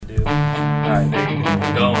Alright,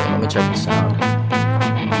 We're going. let me check the sound.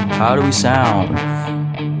 How do we sound?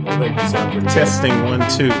 I think we sound pretty good. Testing 1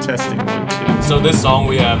 2. Testing 1 2. So this song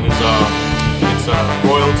we have is it's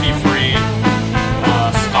royalty-free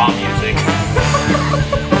ska music.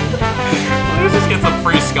 Let's just get some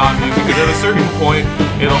free ska music because at a certain point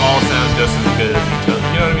it'll all sound just as good as each other.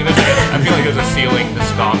 You know what I mean? I feel like there's a ceiling to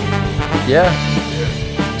ska music. Yeah.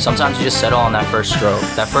 Sometimes you just settle on that first stroke.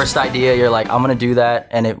 That first idea, you're like, I'm going to do that.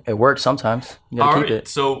 And it works sometimes. You got to keep it.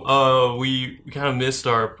 So we kind of missed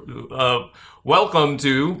our... welcome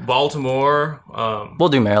to Baltimore. We'll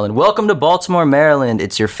do Maryland. Welcome to Baltimore, Maryland.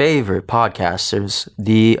 It's your favorite podcasters,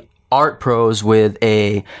 the art pros with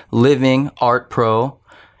a living art pro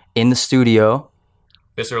in the studio.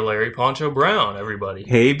 Mr. Larry Poncho Brown, everybody.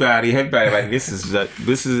 Hey, buddy. This is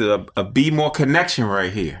a Be More connection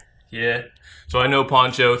right here. Yeah. So I know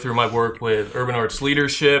Poncho through my work with Urban Arts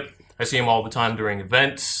Leadership. I see him all the time during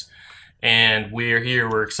events. And we're here.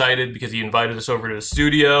 We're excited because he invited us over to the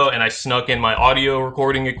studio, and I snuck in my audio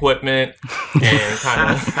recording equipment and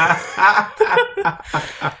kind of...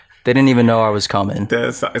 They didn't even know I was coming.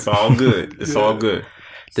 It's all good. It's all good.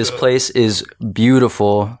 This place is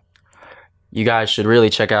beautiful. You guys should really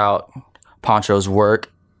check out Poncho's work.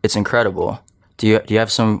 It's incredible. Do you have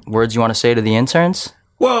some words you want to say to the interns?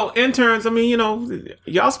 Well, interns, I mean,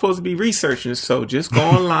 y'all supposed to be researching, so just go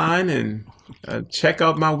online and check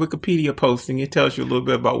out my Wikipedia posting. It tells you a little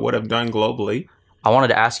bit about what I've done globally. I wanted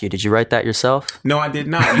to ask you, did you write that yourself? No, I did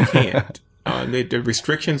not. You can't. The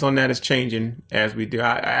restrictions on that is changing as we do.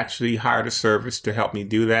 I actually hired a service to help me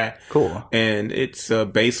do that. Cool. And it's a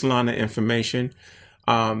baseline of information.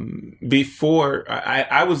 Before,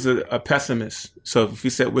 I was a pessimist. So if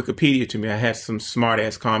you said Wikipedia to me, I had some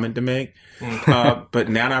smart-ass comment to make. But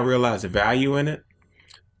now I realize the value in it.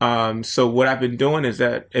 So what I've been doing is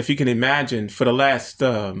that, if you can imagine, for the last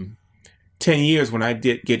 10 years when I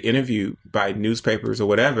did get interviewed by newspapers or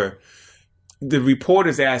whatever, the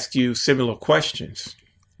reporters ask you similar questions.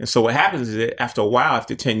 And so what happens is that after a while,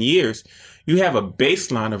 after 10 years, you have a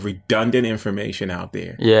baseline of redundant information out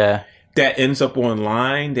there. Yeah. That ends up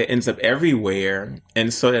online, that ends up everywhere.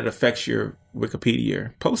 And so that affects your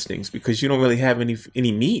Wikipedia postings because you don't really have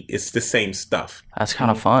any meat. It's the same stuff. That's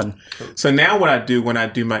kind of fun. So now what I do when I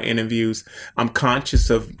do my interviews, I'm conscious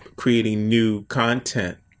of creating new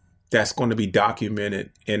content that's going to be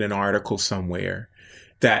documented in an article somewhere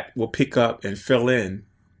that will pick up and fill in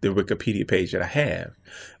the Wikipedia page that I have.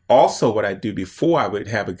 Also, what I do before, I would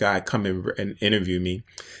have a guy come in and interview me,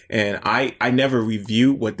 and I never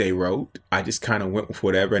reviewed what they wrote. I just kind of went with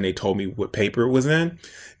whatever, and they told me what paper it was in.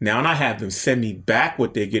 Now I have them send me back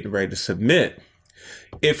what they're getting ready to submit.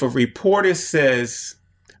 If a reporter says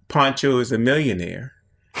Poncho is a millionaire,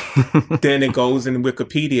 then it goes in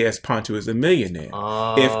Wikipedia as Poncho is a millionaire.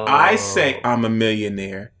 Oh. If I say I'm a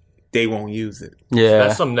millionaire, they won't use it. Yeah.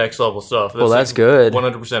 That's some next level stuff. That's good.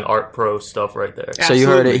 100% art pro stuff right there. So you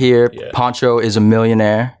heard it here. Yeah. Poncho is a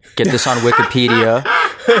millionaire. Get this on Wikipedia.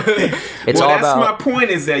 It's all that's about... my point,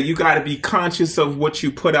 is that you got to be conscious of what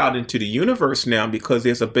you put out into the universe now, because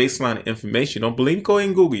there's a baseline of information. Don't believe? Go ahead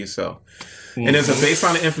and Google yourself. Mm-hmm. And there's a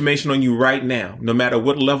baseline of information on you right now, no matter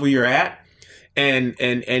what level you're at. And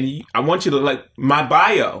I want you to, my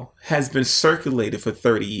bio has been circulated for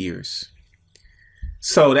 30 years.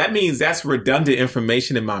 So that means that's redundant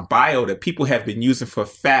information in my bio that people have been using for a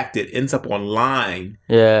fact that ends up online.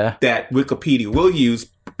 Yeah. That Wikipedia will use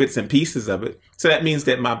bits and pieces of it. So that means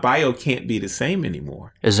that my bio can't be the same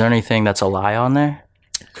anymore. Is there anything that's a lie on there?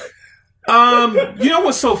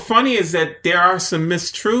 What's so funny is that there are some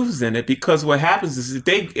mistruths in it, because what happens is if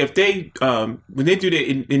they when they do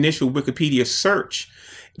the initial Wikipedia search,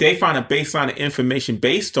 they find a baseline of information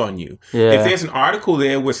based on you. Yeah. If there's an article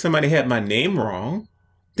there where somebody had my name wrong,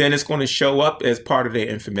 then it's going to show up as part of their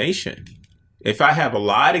information. If I have a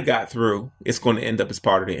lie that got through, it's going to end up as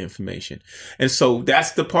part of their information. And so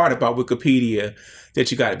that's the part about Wikipedia that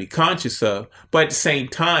you got to be conscious of. But at the same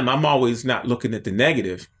time, I'm always not looking at the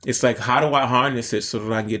negative. It's like, how do I harness it so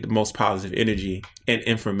that I can get the most positive energy and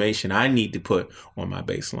information I need to put on my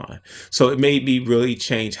baseline? So it made me really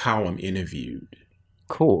change how I'm interviewed.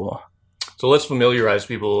 Cool. So let's familiarize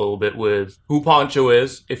people a little bit with who Poncho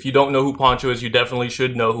is. If you don't know who Poncho is, you definitely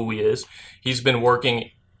should know who he is. He's been working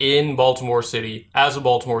in Baltimore City as a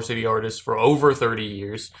Baltimore City artist for over 30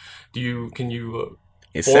 years.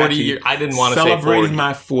 It's 40 years. I didn't want to say 40. Celebrating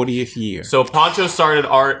my 40th year. So Poncho started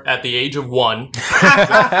art at the age of 1.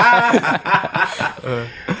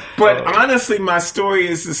 But honestly, my story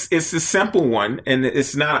is it's a simple one, and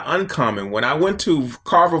it's not an uncommon one. I went to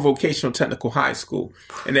Carver Vocational Technical High School,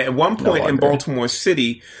 and at one point in Baltimore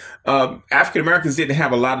City, African Americans didn't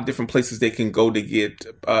have a lot of different places they can go to get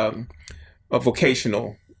a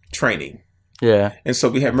vocational training. Yeah. And so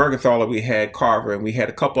we had Mergenthaler, we had Carver, and we had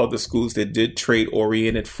a couple other schools that did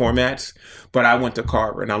trade-oriented formats. But I went to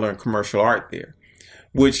Carver, and I learned commercial art there,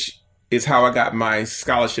 which is how I got my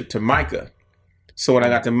scholarship to MICA. So when I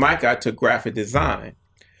got to MICA, I took graphic design.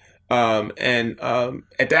 At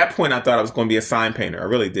that point, I thought I was going to be a sign painter. I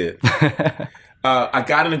really did. I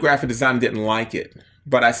got into graphic design and didn't like it,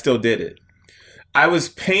 but I still did it. I was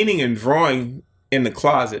painting and drawing in the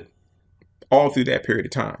closet all through that period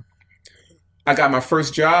of time. I got my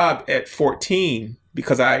first job at 14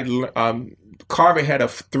 because Carver had a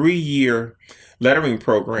 3-year lettering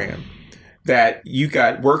program that you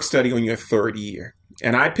got work study on your 3rd year.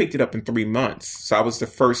 And I picked it up in 3 months. So I was the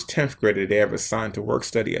first 10th grader they ever assigned to work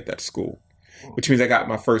study at that school, which means I got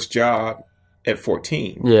my first job at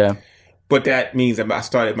 14. Yeah. But that means that I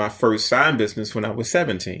started my first sign business when I was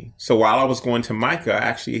 17. So while I was going to MICA, I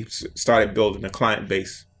actually started building a client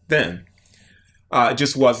base then. It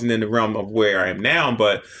just wasn't in the realm of where I am now,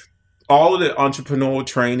 but all of the entrepreneurial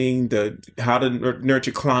training, the how to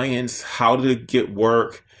nurture clients, how to get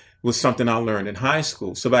work was something I learned in high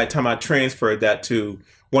school. So by the time I transferred that to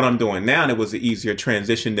what I'm doing now, it was an easier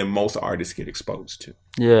transition than most artists get exposed to.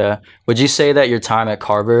 Yeah. Would you say that your time at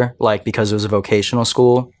Carver, like because it was a vocational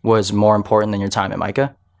school, was more important than your time at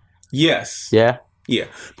MICA? Yes. Yeah? Yeah.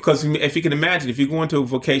 Because if you can imagine, if you go into a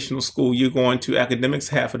vocational school, you're going to academics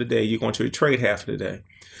half of the day, you're going to a trade half of the day.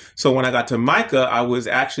 So when I got to MICA, I was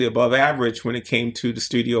actually above average when it came to the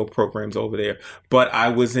studio programs over there. But I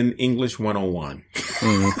was in English 101.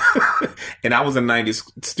 And I was a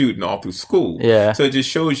 90s student all through school. Yeah. So it just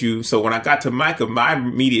shows you. So when I got to MICA, my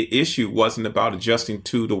immediate issue wasn't about adjusting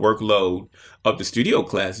to the workload of the studio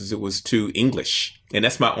classes. It was to English. And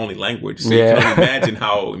that's my only language. So you can only imagine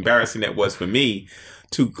how embarrassing that was for me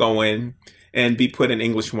to go in and be put in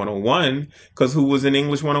English 101, because who was in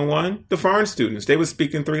English 101? The foreign students. They were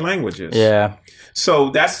speaking 3 languages. Yeah. So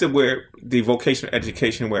that's where the vocational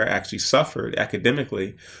education where I actually suffered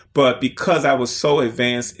academically. But because I was so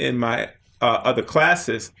advanced in my other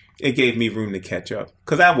classes, it gave me room to catch up.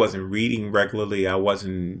 Because I wasn't reading regularly. I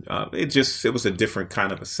wasn't, it was a different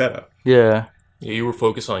kind of a setup. Yeah. Yeah, you were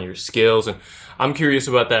focused on your skills. And I'm curious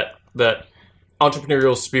about that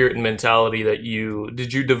entrepreneurial spirit and mentality that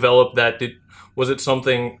did you develop that? Was it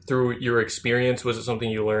something through your experience? Was it something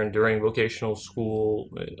you learned during vocational school?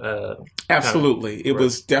 Absolutely. It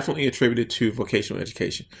was definitely attributed to vocational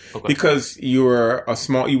education. Okay. Because you were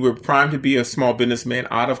primed to be a small businessman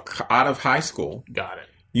out of high school. Got it.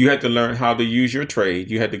 You had to learn how to use your trade.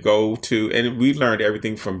 You had to go to, and we learned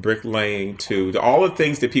everything from bricklaying to all the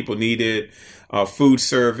things that people needed, food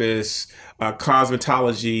service,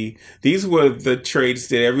 cosmetology. These were the trades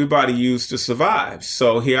that everybody used to survive.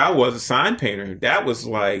 So here I was, a sign painter. That was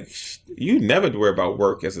like, you never worry about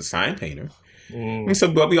work as a sign painter. And so,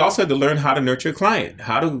 but we also had to learn how to nurture a client.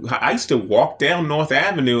 I used to walk down North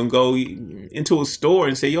Avenue and go into a store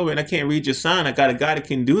and say, "Yo, man, I can't read your sign. I got a guy that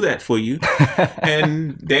can do that for you."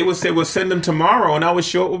 And they would say, "We'll send them tomorrow," and I would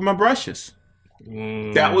show up with my brushes.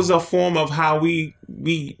 That was a form of how we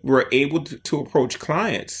were able to approach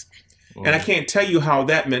clients. And I can't tell you how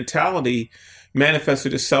that mentality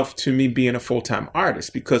manifested itself to me being a full-time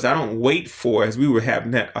artist, because I don't wait for, as we were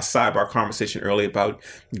having a sidebar conversation earlier about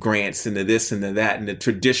grants and the this and the that and the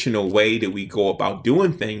traditional way that we go about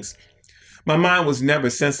doing things. My mind was never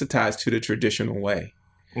sensitized to the traditional way.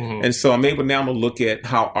 And so I'm able now to look at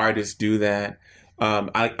how artists do that.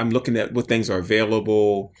 I'm looking at what things are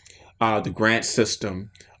available, the grant system.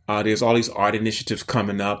 There's all these art initiatives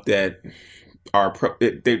coming up that are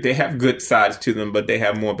they have good sides to them, but they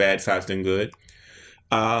have more bad sides than good.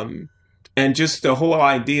 And just the whole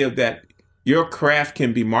idea that your craft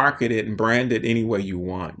can be marketed and branded any way you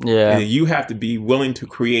want. Yeah. And you have to be willing to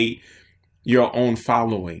create your own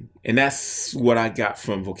following. And that's what I got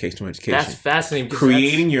from vocational education. That's fascinating.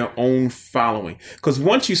 Creating your own following. Because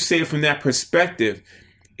once you say it from that perspective,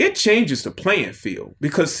 it changes the playing field.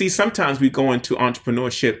 Because, see, sometimes we go into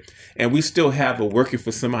entrepreneurship and we still have a working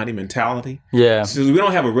for somebody mentality. Yeah. So we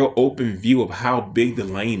don't have a real open view of how big the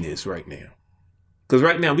lane is right now. Because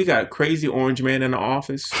right now we got a crazy orange man in the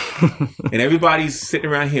office. And everybody's sitting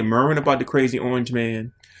around here murmuring about the crazy orange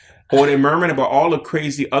man. Or they're murmuring about all the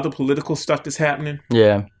crazy other political stuff that's happening.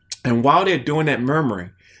 Yeah. And while they're doing that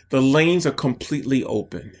murmuring, the lanes are completely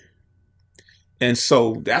open. And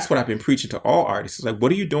so that's what I've been preaching to all artists. It's like,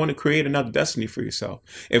 what are you doing to create another destiny for yourself?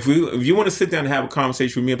 If you want to sit down and have a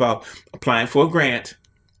conversation with me about applying for a grant,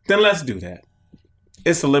 then let's do that.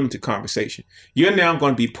 It's a limited conversation. You're now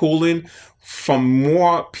going to be pulling from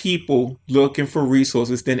more people looking for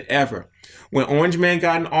resources than ever. When Orange Man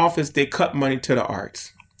got in office, they cut money to the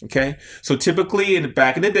arts. Okay, so typically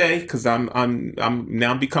back in the day, because I'm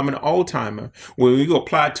now becoming an old timer, when you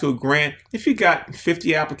apply to a grant, if you got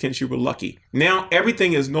 50 applicants, you were lucky. Now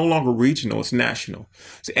everything is no longer regional; it's national.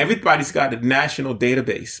 So everybody's got a national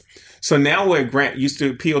database. So now where a grant used to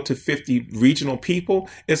appeal to 50 regional people,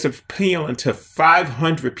 it's appealing to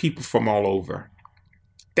 500 people from all over.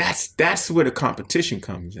 That's where the competition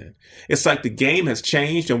comes in. It's like the game has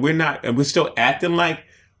changed, and we're still acting like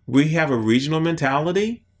we have a regional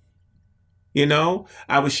mentality. You know,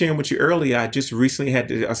 I was sharing with you earlier, I just recently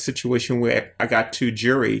had a situation where I got to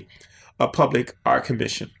jury a public art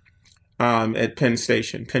commission at Penn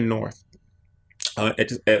Station, Penn North,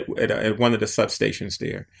 at one of the substations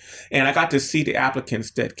there. And I got to see the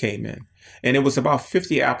applicants that came in. And it was about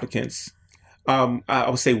 50 applicants. I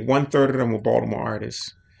would say 1/3 of them were Baltimore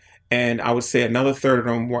artists. And I would say another third of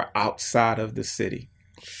them were outside of the city.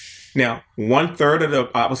 Now, 1/3 of them,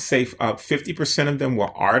 I would say 50% of them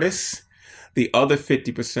were artists. The other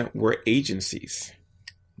 50% were agencies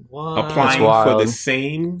applying for the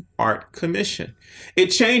same art commission. It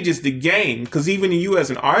changes the game because even you as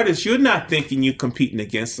an artist, you're not thinking you're competing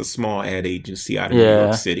against a small ad agency out of New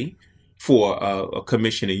York City for a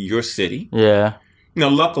commission in your city. Yeah. Now,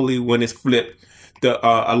 luckily, when it's flipped,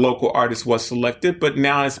 a local artist was selected, but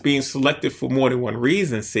now it's being selected for more than one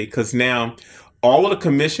reason, see, because now all of the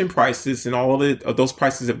commission prices and all of those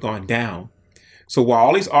prices have gone down. So while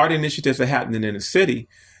all these art initiatives are happening in the city,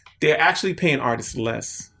 they're actually paying artists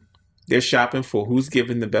less. They're shopping for who's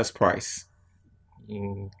giving the best price.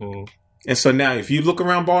 Mm-hmm. And so now if you look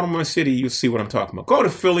around Baltimore City, you'll see what I'm talking about. Go to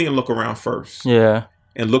Philly and look around first. Yeah.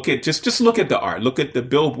 And look at, just look at the art. Look at the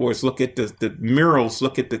billboards. Look at the murals.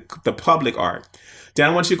 Look at the public art. Then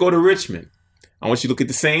I want you to go to Richmond. I want you to look at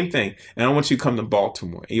the same thing, and I want you to come to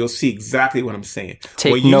Baltimore, and you'll see exactly what I'm saying.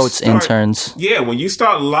 Take notes, interns. Yeah, when you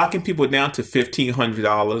start locking people down to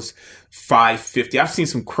 $1,500, $550, I've seen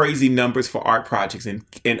some crazy numbers for art projects,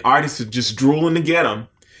 and artists are just drooling to get them.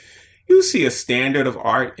 You see a standard of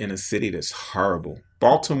art in a city that's horrible.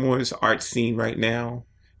 Baltimore's art scene right now,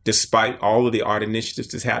 despite all of the art initiatives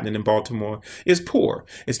that's happening in Baltimore, is poor.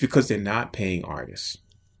 It's because they're not paying artists.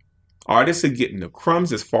 Artists are getting the crumbs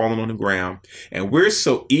that's falling on the ground, and we're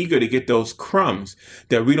so eager to get those crumbs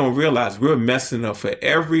that we don't realize we're messing up for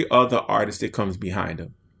every other artist that comes behind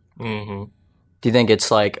them. Mm-hmm. Do you think it's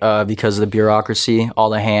like because of the bureaucracy, all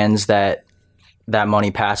the hands that money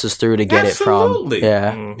passes through to get it from?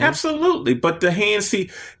 Yeah, absolutely. But the hands, see,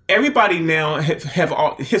 everybody now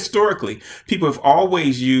historically, people have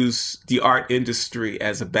always used the art industry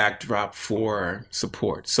as a backdrop for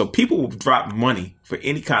support. So people will drop money for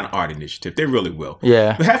any kind of art initiative. They really will.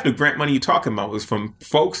 Yeah. But half the grant money you're talking about was from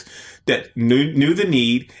folks that knew the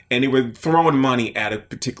need, and they were throwing money at a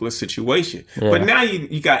particular situation. Yeah. But now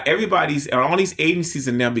you got all these agencies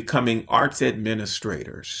are now becoming arts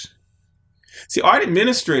administrators. See, art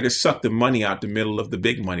administrators suck the money out the middle of the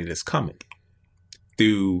big money that's coming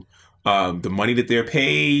through the money that they're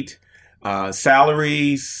paid,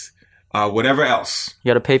 salaries, whatever else. You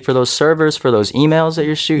got to pay for those servers, for those emails that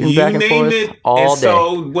you're shooting back and forth all day.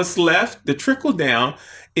 So what's left, the trickle down,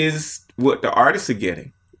 is what the artists are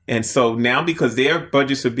getting. And so now, because their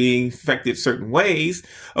budgets are being affected certain ways,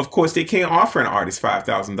 of course, they can't offer an artist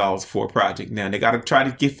 $5,000 for a project now. They got to try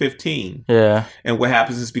to get 15. Yeah. And what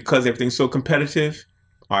happens is because everything's so competitive,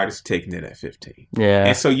 artists are taking it at 15. Yeah.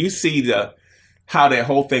 And so you see how that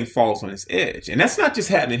whole thing falls on its edge. And that's not just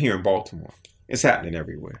happening here in Baltimore. It's happening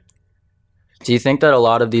everywhere. Do you think that a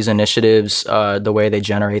lot of these initiatives, the way they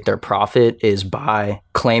generate their profit is by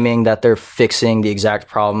claiming that they're fixing the exact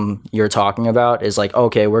problem you're talking about? Is like,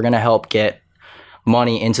 okay, we're going to help get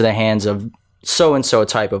money into the hands of so-and-so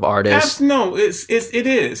type of artist. No, it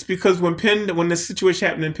is. Because when the situation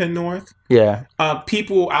happened in Penn North,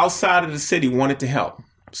 people outside of the city wanted to help.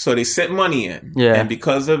 So they sent money in. Yeah. And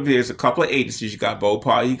because there's a couple of agencies, you got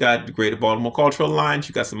BOPA, you got the Greater Baltimore Cultural Alliance,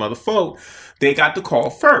 you got some other folk, they got the call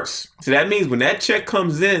first. So that means when that check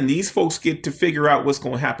comes in, these folks get to figure out what's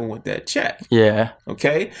going to happen with that check. Yeah.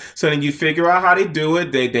 Okay? So then you figure out how they do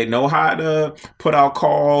it. They know how to put out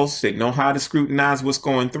calls. They know how to scrutinize what's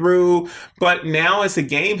going through. But now it's a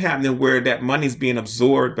game happening where that money's being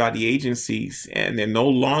absorbed by the agencies, and they're no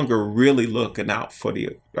longer really looking out for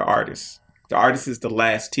the artists. The artist is the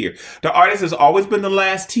last tier. The artist has always been the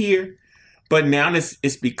last tier, But now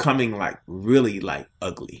it's becoming like really like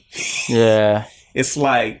ugly. Yeah. It's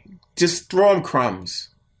like just throw them crumbs.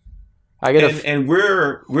 And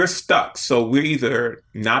we're stuck. So we're either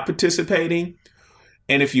not participating,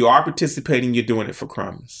 and if you are participating, you're doing it for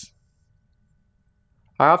crumbs.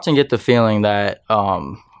 I often get the feeling that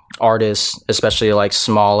artists, especially like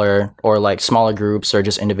smaller groups or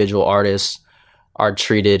just individual artists, are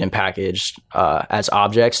treated and packaged as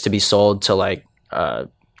objects to be sold to like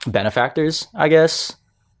benefactors, I guess.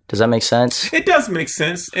 Does that make sense? It does make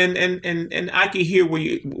sense, and I can hear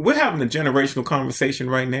we're having a generational conversation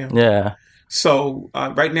right now. Yeah. So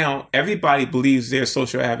right now, everybody believes they're a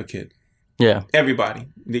social advocate. Yeah. Everybody.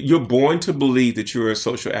 You're born to believe that you're a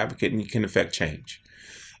social advocate and you can affect change.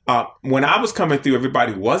 When I was coming through,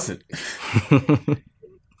 everybody wasn't.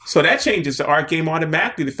 So that changes the art game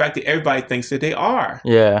automatically. The fact that everybody thinks that they are.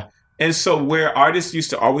 Yeah. And so where artists used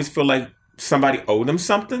to always feel like somebody owed them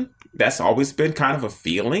something, that's always been kind of a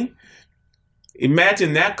feeling.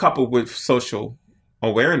 Imagine that coupled with social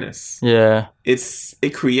awareness. Yeah.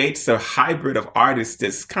 It creates a hybrid of artists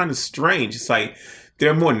that's kind of strange. It's like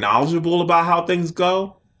they're more knowledgeable about how things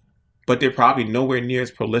go, but they're probably nowhere near as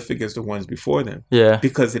prolific as the ones before them. Yeah.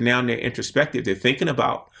 Because now they're introspective. They're thinking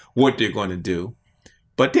about what they're going to do,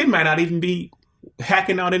 but they might not even be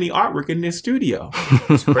hacking out any artwork in their studio.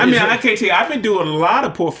 I mean, I can't tell you, I've been doing a lot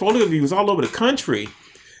of portfolio reviews all over the country.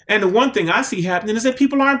 And the one thing I see happening is that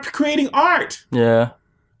people aren't creating art. Yeah.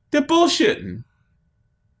 They're bullshitting.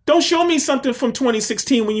 Don't show me something from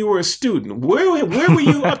 2016 when you were a student. Where were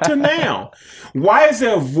you up to now? Why is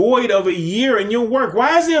there a void of a year in your work?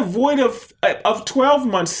 Why is there a void of 12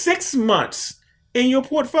 months, 6 months in your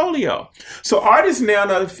portfolio? So artists now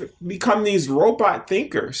have become these robot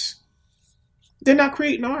thinkers. They're not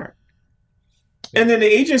creating art. And then the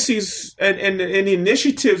agencies and the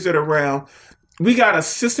initiatives that are around, we got a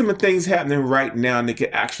system of things happening right now that can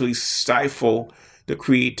actually stifle the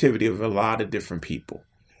creativity of a lot of different people.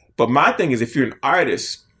 But my thing is, if you're an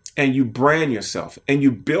artist and you brand yourself and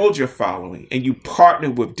you build your following and you partner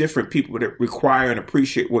with different people that require and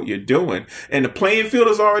appreciate what you're doing, and the playing field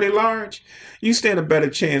is already large, you stand a better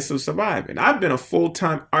chance of surviving. I've been a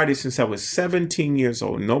full-time artist since I was 17 years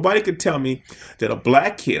old. Nobody could tell me that a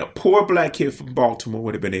black kid, a poor black kid from Baltimore,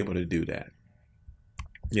 would have been able to do that.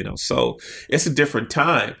 You know, so it's a different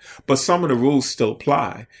time, but some of the rules still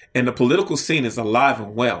apply. And the political scene is alive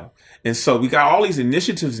and well. And so we got all these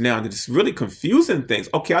initiatives now that's really confusing things.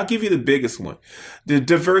 Okay, I'll give you the biggest one. The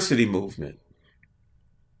diversity movement,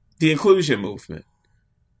 the inclusion movement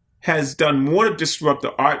has done more to disrupt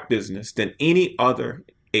the art business than any other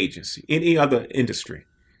agency, any other industry.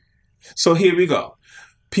 So here we go.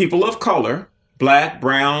 People of color, black,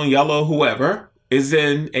 brown, yellow, whoever, is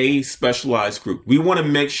in a specialized group. We want to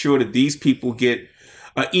make sure that these people get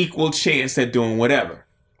an equal chance at doing whatever.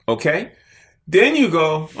 Okay? Then you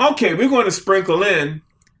go, okay, we're going to sprinkle in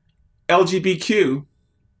LGBTQ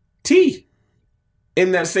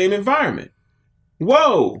in that same environment.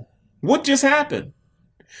 Whoa, what just happened?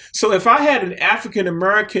 So if I had an African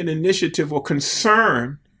American initiative or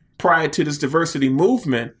concern prior to this diversity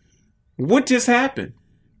movement, what just happened?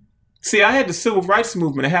 See, I had the civil rights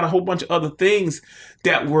movement. I had a whole bunch of other things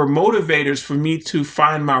that were motivators for me to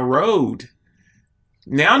find my road.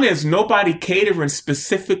 Now there's nobody catering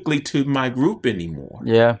specifically to my group anymore.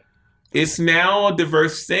 Yeah. It's now a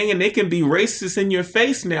diverse thing, and they can be racist in your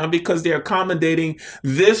face now because they're accommodating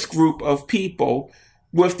this group of people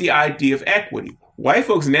with the idea of equity. White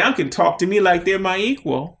folks now can talk to me like they're my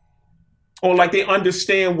equal or like they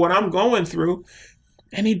understand what I'm going through,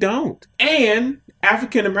 and they don't. And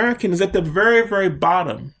African American is at the very, very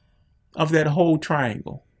bottom of that whole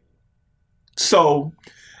triangle. So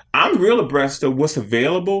I'm real abreast of what's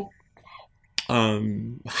available,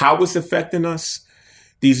 how it's affecting us,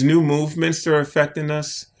 these new movements that are affecting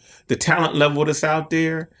us, the talent level that's out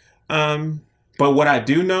there. But what I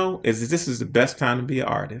do know is that this is the best time to be an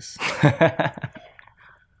artist.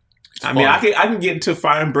 I mean, I can get into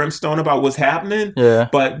fire and brimstone about what's happening,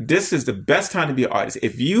 but this is the best time to be an artist.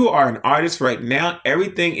 If you are an artist right now,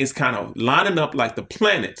 everything is kind of lining up like the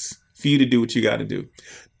planets for you to do what you got to do.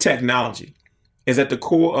 Technology is at the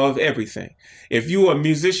core of everything. If you are a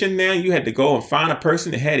musician now, you had to go and find a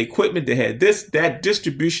person that had equipment that had this, that,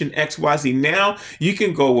 distribution, XYZ. Now you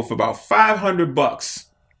can go with about $500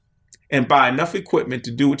 and buy enough equipment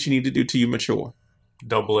to do what you need to do till you mature.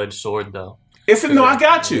 Double-edged sword, though. No, I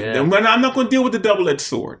got you. Yeah. And I'm not going to deal with the double-edged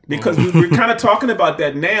sword because we're kind of talking about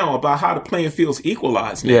that now, about how the playing field's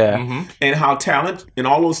equalized now, Yeah. and how talent and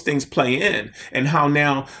all those things play in, and how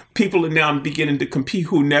now people are now beginning to compete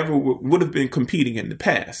who never would have been competing in the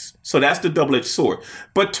past. So that's the double-edged sword.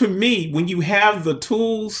 But to me, when you have the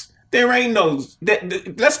tools, there ain't no.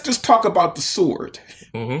 Let's just talk about the sword.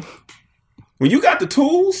 Mm-hmm. When you got the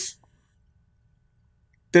tools,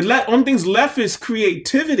 the only things left is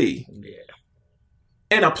creativity. Yeah.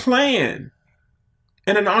 And a plan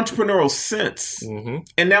and an entrepreneurial sense. Mm-hmm.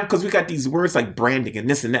 And now, because we got these words like branding and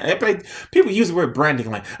this and that, people use the word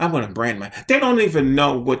branding like, I'm going to brand they don't even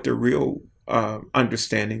know what the real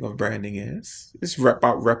understanding of branding is. It's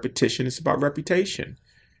about repetition. It's about reputation.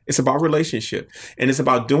 It's about relationship. And it's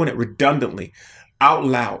about doing it redundantly, out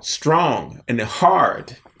loud, strong, and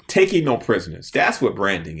hard, taking no prisoners. That's what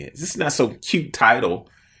branding is. This is not some cute title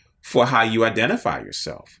for how you identify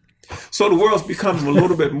yourself. So the world's becoming a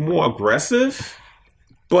little bit more aggressive,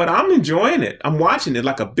 but I'm enjoying it. I'm watching it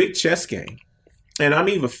like a big chess game. And I'm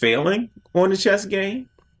either failing on the chess game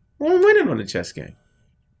or I'm winning on the chess game.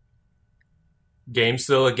 Game's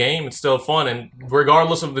still a game. It's still fun. And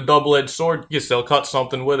regardless of the double-edged sword, you can still cut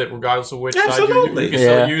something with it, regardless of which Absolutely. side you can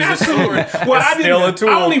still use the sword. Well, It's still a tool.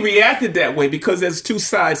 I only reacted that way because there's two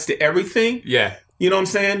sides to everything. Yeah. You know what I'm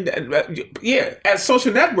saying? Yeah, as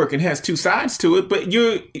social networking has two sides to it, but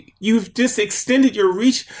you've just extended your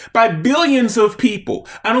reach by billions of people.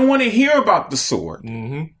 I don't want to hear about the sword.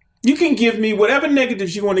 Mm-hmm. You can give me whatever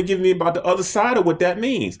negatives you want to give me about the other side of what that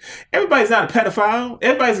means. Everybody's not a pedophile.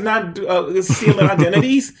 Everybody's not stealing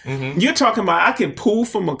identities. Mm-hmm. You're talking about I can pull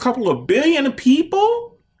from a couple of billion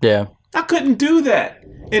people? Yeah. I couldn't do that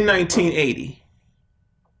in 1980.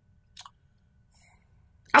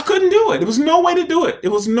 I couldn't do it. There was no way to do it. It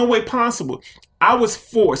was no way possible. I was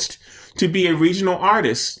forced to be a regional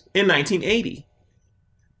artist in 1980.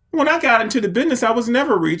 When I got into the business, I was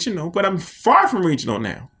never regional, but I'm far from regional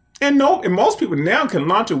now. And most people now can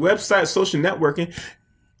launch a website, social networking.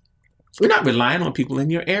 You're not relying on people in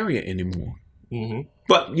your area anymore. Mm-hmm.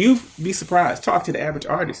 But you'd be surprised. Talk to the average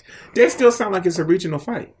artist. They still sound like it's a regional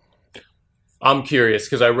fight. I'm curious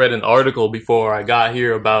because I read an article before I got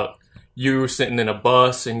here about you were sitting in a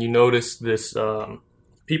bus and you noticed this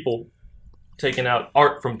people taking out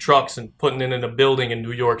art from trucks and putting it in a building in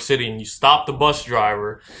New York City, and you stopped the bus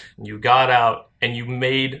driver and you got out and you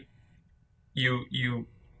made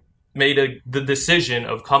the decision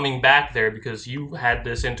of coming back there because you had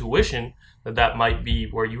this intuition that might be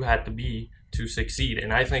where you had to be to succeed.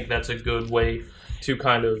 And I think that's a good way to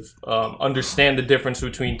kind of understand the difference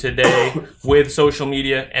between today with social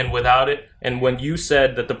media and without it. And when you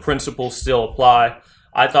said that the principles still apply,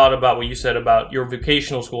 I thought about what you said about your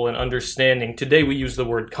vocational school and understanding. Today we use the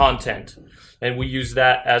word content, and we use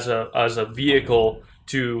that as a vehicle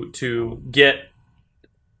to get,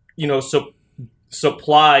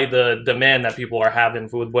 supply the demand that people are having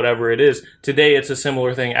with whatever it is. Today it's a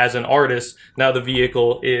similar thing as an artist. Now the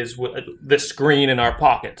vehicle is the screen in our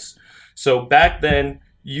pockets. So back then,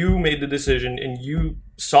 you made the decision and you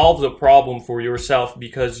solved the problem for yourself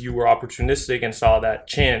because you were opportunistic and saw that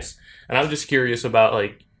chance. And I'm just curious about,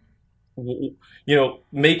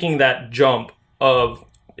 making that jump of,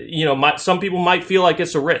 some people might feel like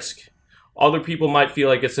it's a risk. Other people might feel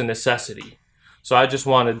like it's a necessity. So I just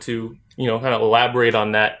wanted to, kind of elaborate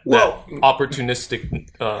on that, that opportunistic.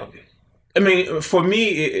 For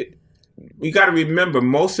me, you got to remember,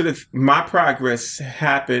 most of my progress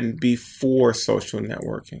happened before social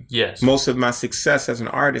networking. Yes. Most of my success as an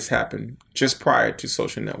artist happened just prior to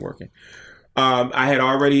social networking. I had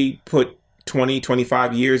already put 20,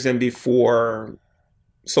 25 years in before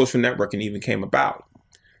social networking even came about.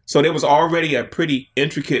 So there was already a pretty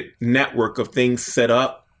intricate network of things set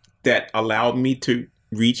up that allowed me to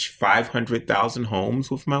reach 500,000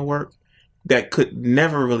 homes with my work that could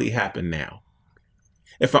never really happen now.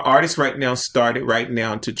 If an artist right now started right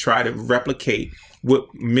now to try to replicate what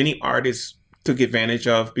many artists took advantage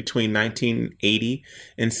of between 1980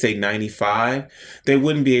 and say 95, they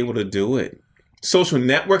wouldn't be able to do it. Social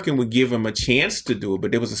networking would give them a chance to do it,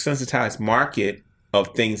 but there was a sensitized market of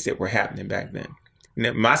things that were happening back then.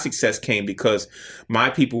 And my success came because my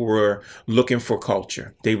people were looking for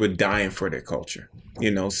culture. They were dying for their culture,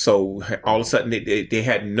 so all of a sudden they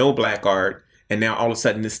had no black art. And now all of a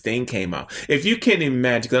sudden this thing came out. If you can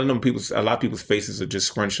imagine, I know a lot of people's faces are just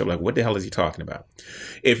scrunched up, like, what the hell is he talking about?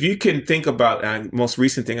 If you can think about most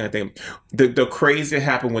recent thing, I think the craze that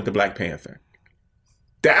happened with the Black Panther.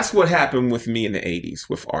 That's what happened with me in the 80s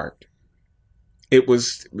with art. They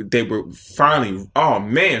were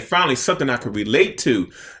finally something I could relate to.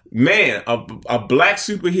 man, a black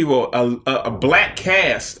superhero, a black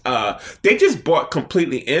cast. They just bought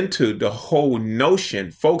completely into the whole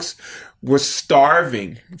notion. Folks were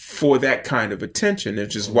starving for that kind of attention,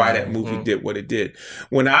 which is why that movie did what it did.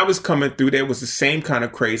 When I was coming through, there was the same kind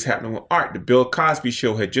of craze happening with art. The Bill Cosby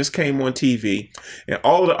Show had just came on TV, and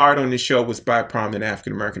all the art on the show was by prominent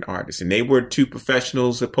African-American artists. And they were two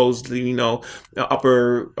professionals, supposedly, you know,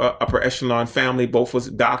 upper echelon family, both was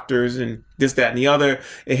doctors and this, that, and the other.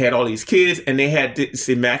 They had all these kids, and they had this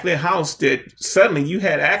immaculate house that suddenly you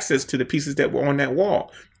had access to the pieces that were on that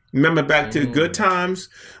wall. Remember back to the good times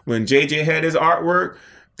when JJ had his artwork?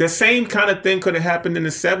 The same kind of thing could have happened in the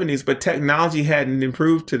 70s, but technology hadn't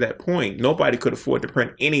improved to that point. Nobody could afford to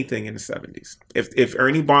print anything in the 70s. If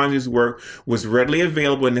Ernie Barnes' work was readily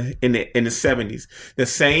available in the 70s, the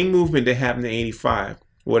same movement that happened in 85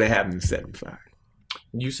 would have happened in 75.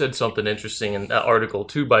 You said something interesting in that article,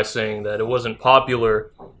 too, by saying that it wasn't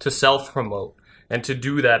popular to self-promote and to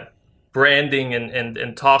do that branding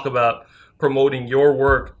and talk about promoting your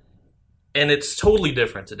work. And it's totally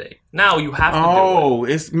different today. Now you have to do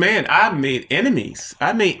it. Oh, I made enemies.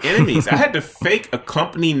 I had to fake a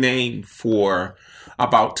company name for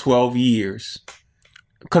about 12 years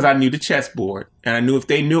because I knew the chessboard. And I knew if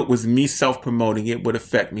they knew it was me self-promoting, it would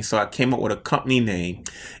affect me. So I came up with a company name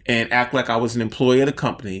and act like I was an employee of the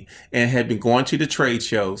company and had been going to the trade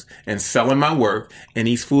shows and selling my work. And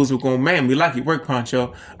these fools were going, man, we like your work,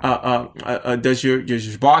 Pancho. Does your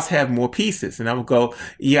boss have more pieces? And I would go,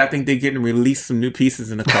 yeah, I think they're getting released some new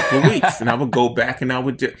pieces in a couple of weeks. And I would go back and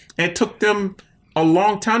and it took them a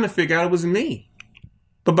long time to figure out it was me.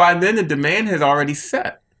 But by then the demand had already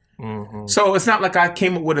set. Mm-hmm. So it's not like I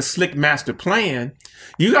came up with a slick master plan.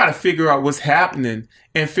 You got to figure out what's happening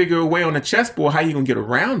and figure a way on the chessboard how you going to get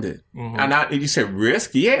around it. Mm-hmm. And you said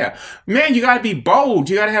risk? Yeah. Man, you got to be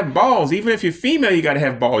bold. You got to have balls. Even if you're female, you got to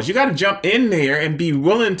have balls. You got to jump in there and be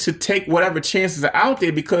willing to take whatever chances are out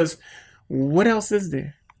there, because what else is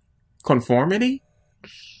there? Conformity?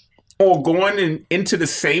 Or going into the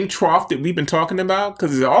same trough that we've been talking about?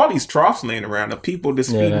 Because there's all these troughs laying around of people just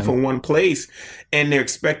feeding from one place and they're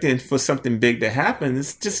expecting for something big to happen.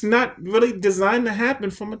 It's just not really designed to happen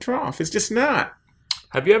from a trough. It's just not.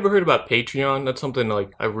 Have you ever heard about Patreon? That's something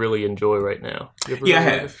like I really enjoy right now. Yeah, I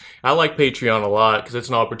have. I like Patreon a lot because it's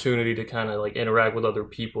an opportunity to kind of like interact with other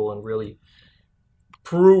people and really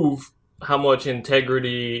prove how much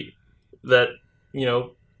integrity that, you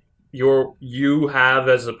know, you have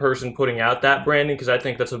as a person putting out that branding, because I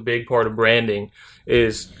think that's a big part of branding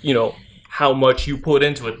is, you know, how much you put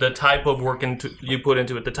into it, the type of work you put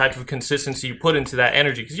into it, the type of consistency you put into that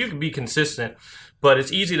energy, because you can be consistent, but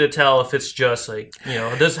it's easy to tell if it's just like, you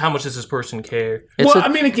know, how much does this person care? I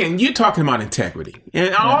mean, again, you're talking about integrity.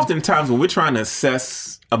 And oftentimes when we're trying to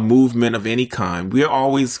assess a movement of any kind, we're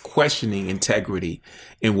always questioning integrity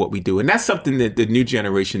in what we do. And that's something that the new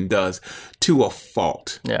generation does to a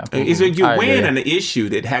fault. Yeah. You're weighing an issue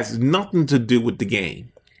that has nothing to do with the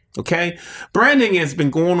game. Okay? Branding has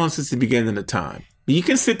been going on since the beginning of time. You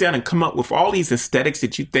can sit down and come up with all these aesthetics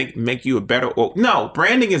that you think make you a better... No,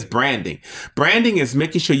 branding is branding. Branding is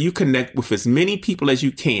making sure you connect with as many people as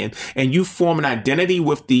you can and you form an identity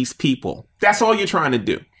with these people. That's all you're trying to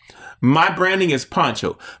do. My branding is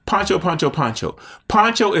Pancho. Pancho, Pancho, Pancho.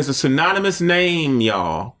 Pancho is a synonymous name,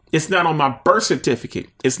 y'all. It's not on my birth certificate.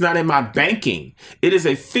 It's not in my banking. It is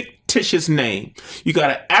a fictitious name. You got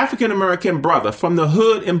an African-American brother from the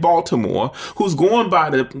hood in Baltimore who's going by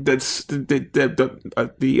the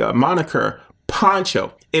moniker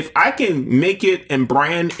Pancho. If I can make it and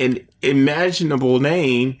brand an imaginable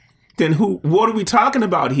name, then what are we talking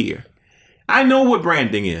about here? I know what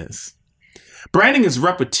branding is. Branding is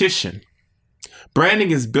repetition.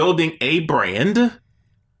 Branding is building a brand.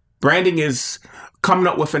 Branding is coming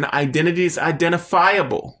up with an identity that's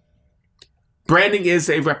identifiable. Branding is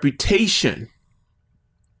a reputation.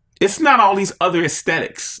 It's not all these other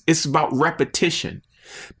aesthetics. It's about repetition.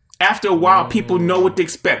 After a while, people know what to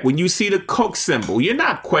expect. When you see the Coke symbol, you're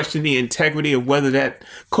not questioning the integrity of whether that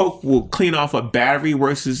Coke will clean off a battery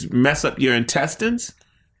versus mess up your intestines.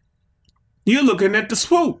 You're looking at the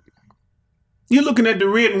swoop. You're looking at the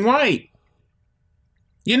red and white.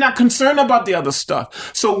 You're not concerned about the other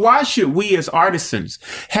stuff. So why should we as artisans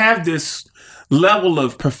have this level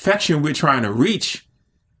of perfection we're trying to reach?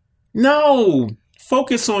 No.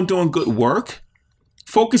 Focus on doing good work.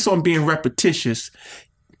 Focus on being repetitious.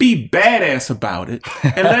 Be badass about it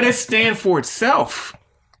and let it stand for itself.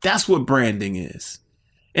 That's what branding is.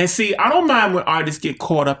 And see, I don't mind when artists get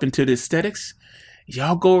caught up into the aesthetics.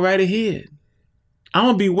 Y'all go right ahead. I'm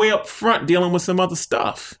going to be way up front dealing with some other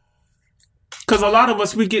stuff. Because a lot of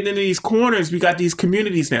us, we getting into these corners. We got these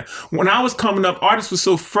communities now. When I was coming up, artists were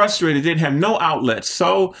so frustrated, didn't have no outlets.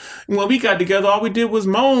 So when we got together, all we did was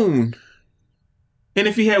moan. And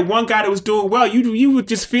if you had one guy that was doing well, you were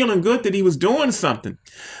just feeling good that he was doing something.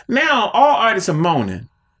 Now, all artists are moaning.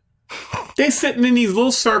 They sitting in these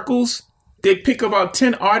little circles. They pick about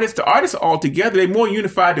 10 artists. The artists are all together. They're more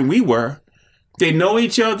unified than we were. They know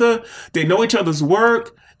each other. They know each other's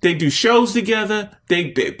work. They do shows together.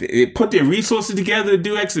 They put their resources together to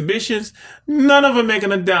do exhibitions. None of them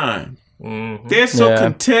making a dime. Mm-hmm. They're so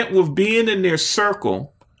content with being in their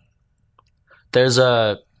circle. There's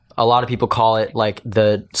a lot of people call it like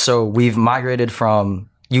so we've migrated from,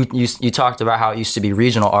 you talked about how it used to be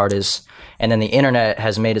regional artists, and then the internet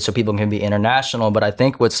has made it so people can be international. But I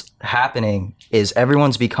think what's happening is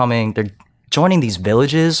they're joining these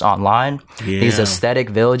villages online, these aesthetic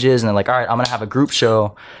villages, and they're like, all right, I'm going to have a group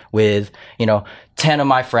show with, 10 of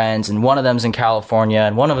my friends, and one of them's in California,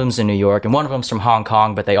 and one of them's in New York, and one of them's from Hong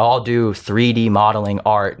Kong, but they all do 3D modeling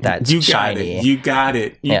art that's shiny. You got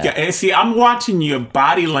it. And see, I'm watching your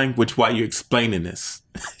body language while you're explaining this.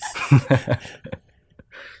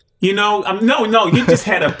 No, you just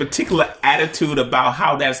had a particular attitude about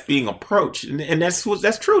how that's being approached. And that's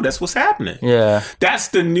true. That's what's happening. Yeah. That's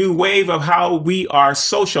the new wave of how we are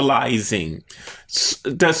socializing.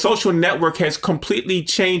 The social network has completely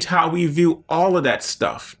changed how we view all of that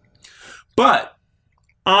stuff. But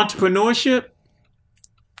entrepreneurship,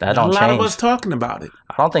 that don't change. A lot of us talking about it.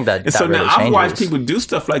 I don't think that. And so really now I've changes. watched people do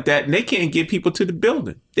stuff like that, and they can't get people to the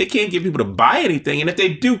building. They can't get people to buy anything. And if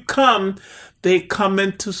they do come, they come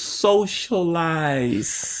in to socialize.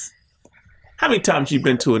 How many times you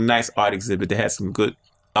been to a nice art exhibit that has some good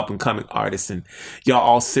up and coming artists, and y'all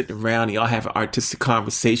all sitting around and y'all having artistic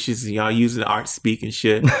conversations and y'all using art speak and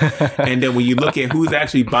shit, and then when you look at who's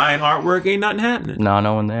actually buying artwork, ain't nothing happening.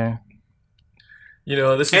 No one there.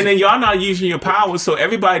 And then y'all not using your power, so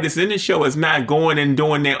everybody that's in the show is not going and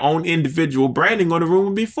doing their own individual branding on the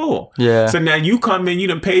room before. Yeah. So now you come in, you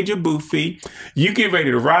done paid your booth fee, you get ready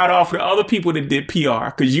to ride off with other people that did PR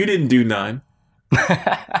because you didn't do none.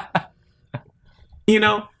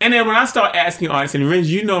 And then when I start asking artists, and Renz,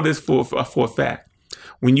 you know this for a fact,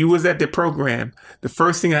 when you was at the program, the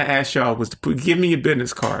first thing I asked y'all was to give me your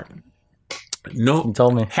business card. No, you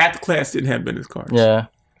told me half the class didn't have business cards. Yeah.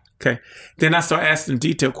 Okay. Then I start asking them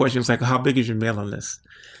detailed questions like, how big is your mailing list?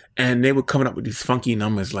 And they were coming up with these funky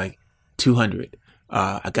numbers like 200.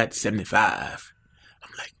 I got 75.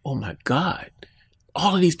 I'm like, oh my God.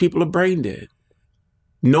 All of these people are brain dead.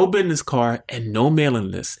 No business card and no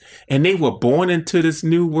mailing list. And they were born into this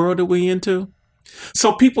new world that we're into.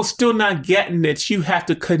 So people still not getting that you have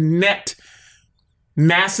to connect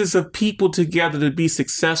masses of people together to be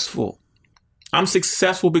successful. I'm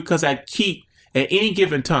successful because I keep, at any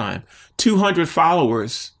given time, 200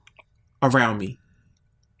 followers around me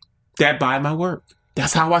that buy my work.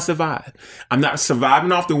 That's how I survive. I'm not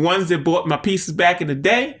surviving off the ones that bought my pieces back in the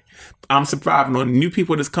day. I'm surviving on new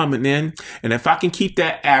people that's coming in. And if I can keep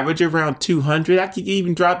that average around 200, I can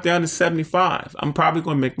even drop down to 75. I'm probably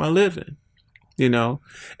going to make my living,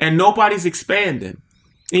 and nobody's expanding.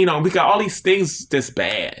 We got all these things that's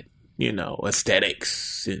bad,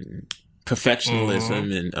 aesthetics and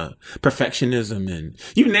perfectionism and perfectionism and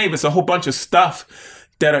you name it. It's a whole bunch of stuff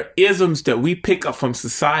that are isms that we pick up from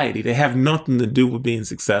society that have nothing to do with being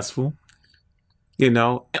successful,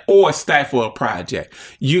 or stifle a project.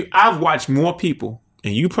 I've watched more people,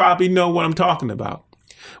 and you probably know what I'm talking about,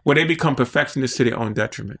 where they become perfectionists to their own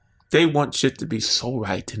detriment. They want shit to be so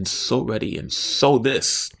right and so ready and so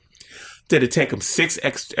this that it take them 6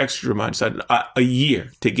 extra months, a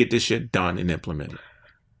year to get this shit done and implemented.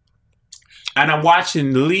 And I'm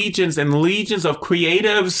watching legions and legions of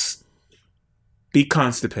creatives be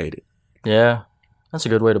constipated. Yeah, that's a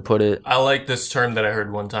good way to put it. I like this term that I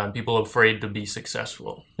heard one time. People are afraid to be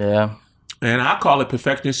successful. Yeah. And I call it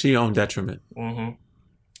perfectionist to your own detriment. Mm-hmm.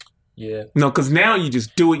 Yeah. No, because now you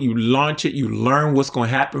just do it, you launch it, you learn what's going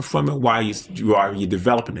to happen from it while you're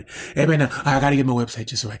developing it. Hey, man, I got to get my website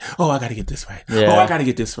just right. Oh, I got to get this right. Yeah. Oh, I got to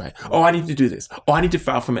get this right. Oh, I need to do this. Oh, I need to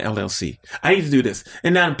file from an LLC. I need to do this.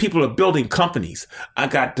 And now people are building companies. I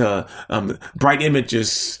got Bright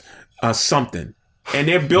Images something. And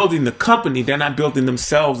they're building the company. They're not building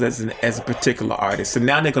themselves as a particular artist. So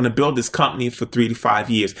now they're going to build this company for 3 to 5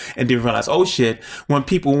 years and then realize, oh shit, when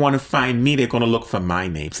people want to find me, they're going to look for my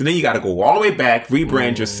name. So then you got to go all the way back,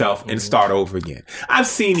 rebrand yourself and start over again. I've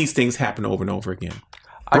seen these things happen over and over again.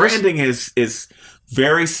 Branding is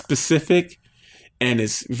very specific and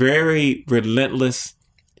it's very relentless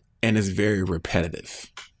and it's very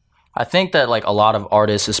repetitive. I think that like a lot of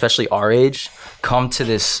artists, especially our age, come to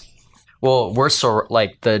this Well, we're so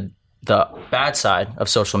like the bad side of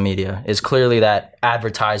social media is clearly that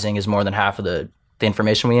advertising is more than half of the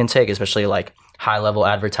information we intake, especially like high level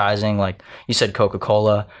advertising. Like you said,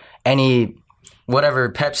 Coca-Cola, whatever,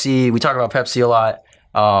 Pepsi. We talk about Pepsi a lot.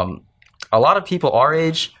 A lot of people our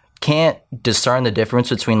age can't discern the difference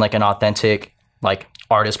between like an authentic like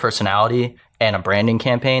artist personality and a branding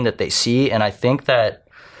campaign that they see. And I think that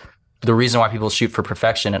the reason why people shoot for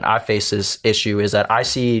perfection, and I face this issue, is that I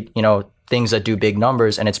see, things that do big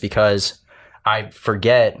numbers, and it's because I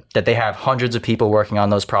forget that they have hundreds of people working on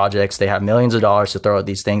those projects. They have millions of dollars to throw at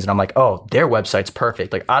these things. And I'm like, oh, their website's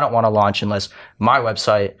perfect. Like, I don't want to launch unless my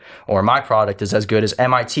website or my product is as good as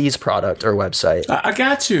MIT's product or website. I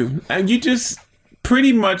got you. And you just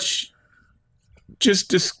pretty much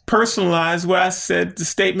just personalize what I said, the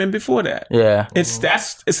statement before that. Yeah. It's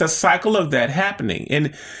a cycle of that happening.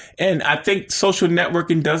 And I think social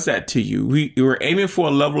networking does that to you. We're aiming for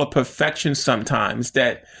a level of perfection sometimes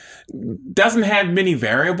that doesn't have many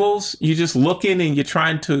variables. You're just looking and you're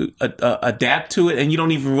trying to adapt to it, and you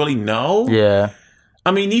don't even really know. Yeah.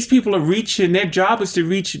 I mean, these people are reaching, their job is to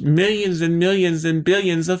reach millions and millions and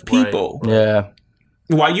billions of people. Right. Yeah.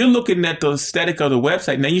 While you're looking at the aesthetic of the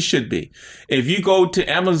website, now you should be. If you go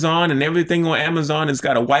to Amazon and everything on Amazon has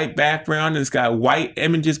got a white background and it's got white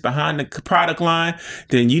images behind the product line,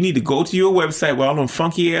 then you need to go to your website with all them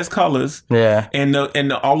funky ass colors,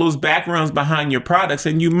 and all those backgrounds behind your products,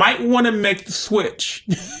 and you might want to make the switch.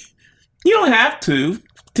 You don't have to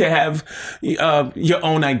have your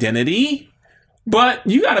own identity. But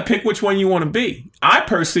you got to pick which one you want to be. I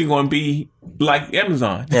personally want to be like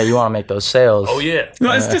Amazon. Yeah, you want to make those sales. Oh, yeah.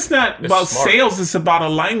 No, it's just not about smart. sales. It's about a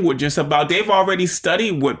language. It's about they've already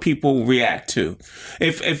studied what people react to.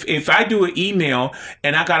 If I do an email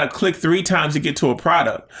and I got to click 3 times to get to a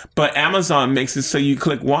product, but Amazon makes it so you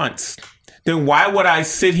click once, then why would I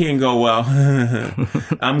sit here and go, well,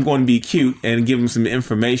 I'm going to be cute and give them some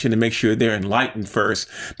information to make sure they're enlightened first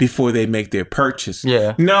before they make their purchase?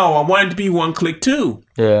 Yeah. No, I want it to be one click too.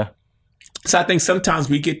 Yeah. So I think sometimes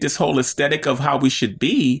we get this whole aesthetic of how we should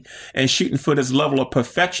be and shooting for this level of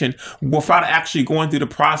perfection without actually going through the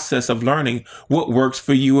process of learning what works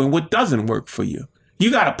for you and what doesn't work for you. You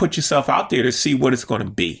got to put yourself out there to see what it's going to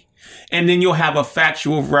be. And then you'll have a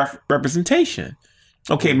factual representation.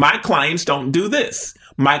 Okay, my clients don't do this.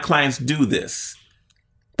 My clients do this.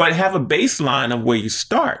 But have a baseline of where you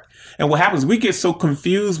start. And what happens, we get so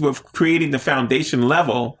confused with creating the foundation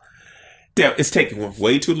level that it's taking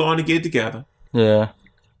way too long to get it together. Yeah.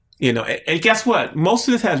 And guess what? Most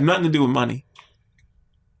of this has nothing to do with money.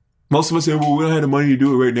 Most of us say, well, we don't have the money to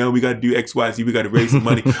do it right now. We got to do X, Y, Z. We got to raise some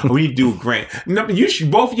money. Or we need to do a grant. No,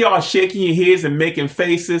 both of y'all are shaking your heads and making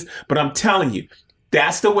faces. But I'm telling you,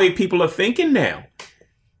 that's the way people are thinking now.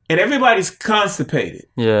 And everybody's constipated.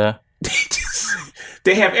 Yeah.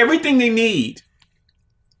 They have everything they need,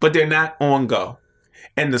 but they're not on go.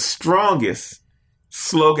 And the strongest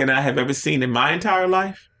slogan I have ever seen in my entire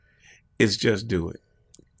life is just do it.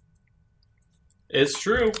 It's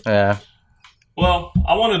true. Yeah. Well,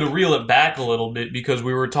 I wanted to reel it back a little bit because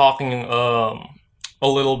we were talking a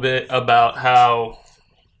little bit about how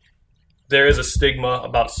there is a stigma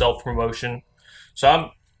about self-promotion. So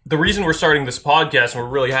the reason we're starting this podcast, and we're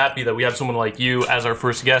really happy that we have someone like you as our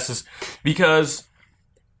first guest, is because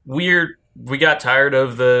we got tired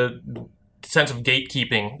of the sense of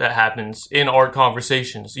gatekeeping that happens in art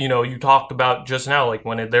conversations. You talked about just now, like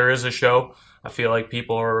when there is a show, I feel like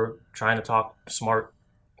people are trying to talk smart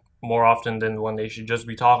more often than when they should just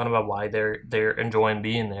be talking about why they're enjoying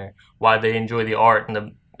being there, why they enjoy the art,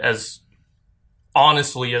 and as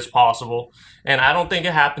honestly as possible. And I don't think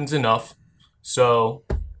it happens enough. So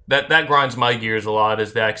that grinds my gears a lot,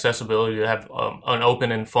 is the accessibility to have an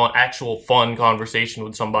open and actual fun conversation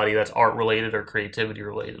with somebody that's art related or creativity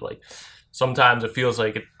related. Like sometimes it feels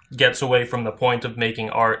like it gets away from the point of making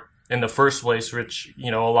art in the first place, which, a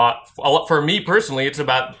lot for me personally, it's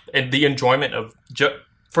about the enjoyment of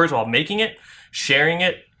first of all, making it, sharing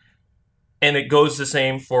it. And it goes the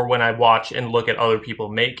same for when I watch and look at other people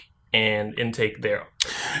make and intake their.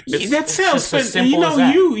 That sounds fun.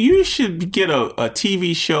 You should get a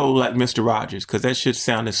TV show like Mr. Rogers, because that shit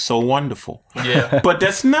sounded so wonderful. Yeah. But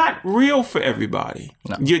that's not real for everybody.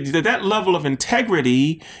 No. That level of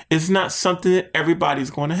integrity is not something that everybody's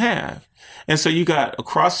going to have. And so you got a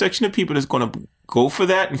cross section of people that's going to go for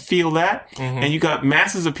that and feel that. Mm-hmm. And you got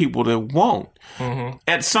masses of people that won't. Mm-hmm.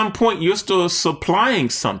 At some point, you're still supplying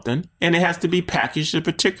something, and it has to be packaged a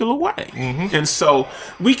particular way. Mm-hmm. And so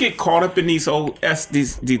we get caught up in these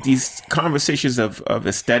these conversations of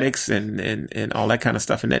aesthetics and all that kind of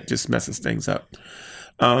stuff, and that just messes things up.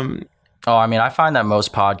 Oh, I mean, I find that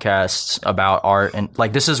most podcasts about art, and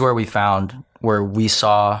like this is where we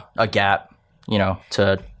saw a gap,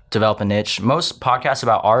 to develop a niche. Most podcasts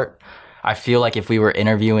about art, I feel like if we were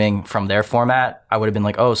interviewing from their format, I would have been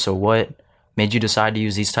like, oh, so what made you decide to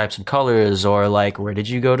use these types of colors? Or like, where did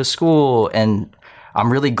you go to school? And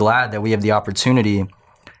I'm really glad that we have the opportunity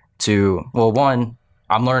to, well, one,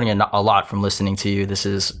 I'm learning a lot from listening to you. This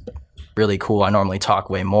is really cool. I normally talk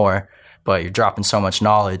way more, but you're dropping so much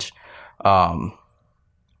knowledge.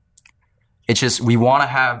 It's just, we want to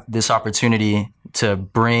have this opportunity to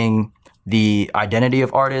bring the identity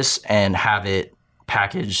of artists and have it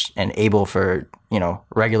packaged and able for,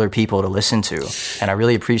 regular people to listen to. And I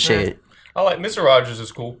really appreciate I like Mr. Rogers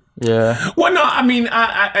is cool. Yeah. Well, no, I mean,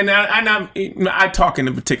 I talk in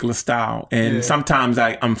a particular style, and sometimes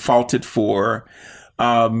I'm faulted for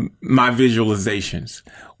my visualizations.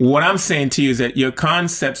 What I'm saying to you is that your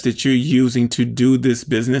concepts that you're using to do this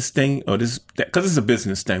business thing, or this, because it's a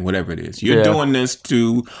business thing, whatever it is, you're doing this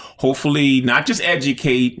to hopefully not just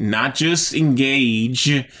educate, not just engage.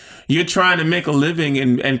 You're trying to make a living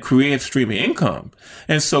and create a stream of income.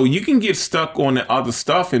 And so you can get stuck on the other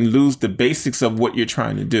stuff and lose the basics of what you're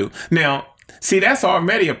trying to do. Now, see, that's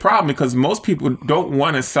already a problem because most people don't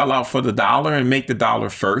want to sell out for the dollar and make the dollar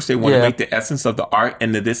first. They want to make the essence of the art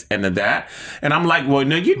and the this and the that. And I'm like, well,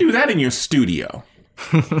 no, you do that in your studio.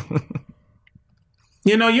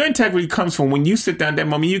 Your integrity comes from when you sit down that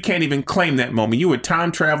moment, you can't even claim that moment. You were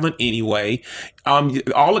time traveling anyway. All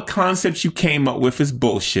the concepts you came up with is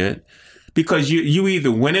bullshit because you either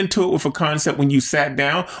went into it with a concept when you sat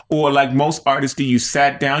down, or like most artists do, you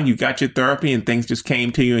sat down, you got your therapy and things just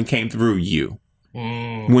came to you and came through you.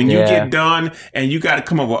 When you get done and you got to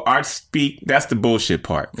come up with art speak, that's the bullshit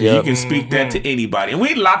part. You can speak that to anybody. And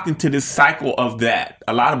we locked into this cycle of that.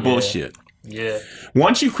 A lot of bullshit. Yeah.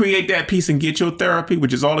 Once you create that piece and get your therapy,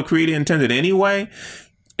 which is all the creator intended anyway,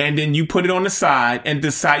 and then you put it on the side and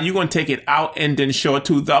decide you're going to take it out and then show it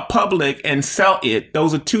to the public and sell it.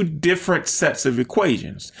 Those are two different sets of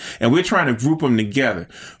equations. And we're trying to group them together.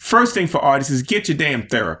 First thing for artists is get your damn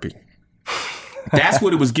therapy. That's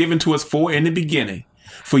what it was given to us for in the beginning.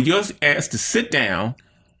 For your ass to sit down,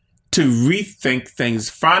 to rethink things,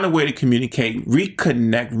 find a way to communicate,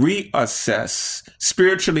 reconnect, reassess,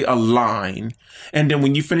 spiritually align. And then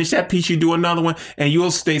when you finish that piece, you do another one and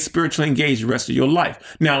you'll stay spiritually engaged the rest of your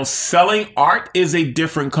life. Now, selling art is a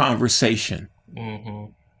different conversation.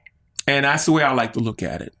 And that's the way I like to look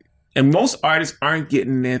at it. And most artists aren't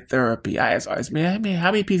getting their therapy. I ask artists, man,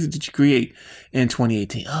 how many pieces did you create in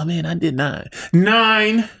 2018? Oh, man, I did 9.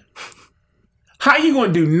 9? How you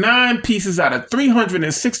going to do 9 pieces out of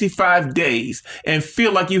 365 days and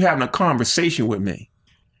feel like you having a conversation with me?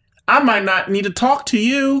 I might not need to talk to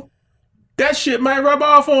you. That shit might rub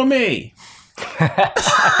off on me.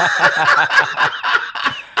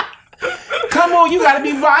 Come on, you got to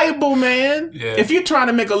be viable, man. Yeah. If you're trying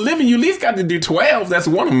to make a living, you at least got to do 12. That's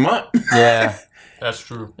one a month. Yeah. That's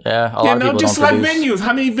true. Yeah, a lot of people just don't like produce.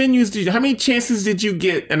 venues. How many chances did you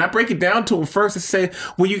get? And I break it down to them first and say,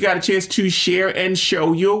 well, you got a chance to share and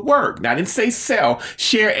show your work. Now, I didn't say sell,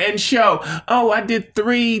 share and show. Oh, I did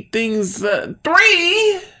 3 things.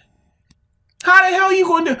 3? How the hell are you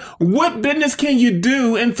going to, what business can you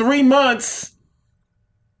do in 3 months?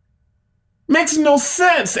 Makes no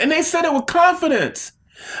sense. And they said it with confidence.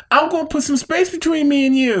 I'm going to put some space between me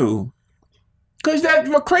and you. Because that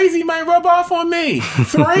crazy might rub off on me.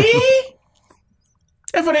 3?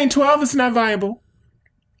 If it ain't 12, it's not viable.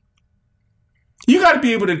 You got to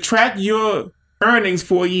be able to track your earnings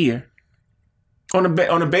for a year on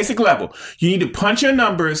a basic level. You need to punch your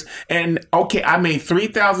numbers and, okay, I made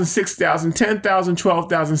 3,000, 6,000, 10,000,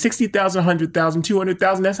 12,000, 60,000, 100,000,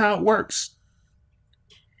 200,000. That's how it works.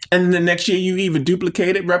 And then the next year you either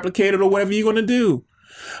duplicate it, replicate it, or whatever you're going to do.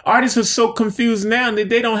 Artists are so confused now that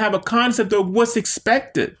they don't have a concept of what's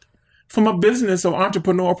expected from a business or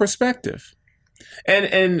entrepreneur perspective.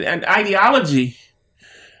 And ideology,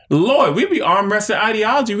 Lord, we be arm wrestling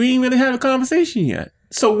ideology. We ain't really have a conversation yet.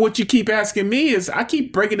 So what you keep asking me is, I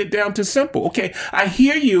keep breaking it down to simple. Okay, I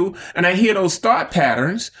hear you and I hear those thought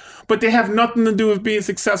patterns, but they have nothing to do with being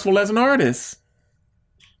successful as an artist.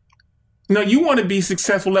 No, you want to be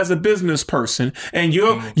successful as a business person, and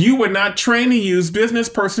you were not trained to use business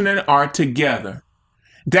person and art together.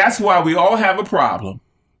 That's why we all have a problem,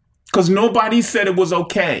 because nobody said it was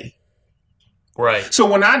okay. Right. So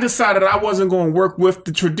when I decided I wasn't going to work with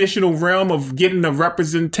the traditional realm of getting a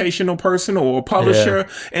representational person or a publisher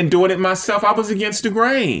and doing it myself, I was against the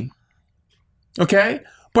grain. Okay?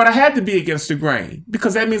 But I had to be against the grain,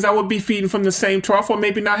 because that means I would be feeding from the same trough or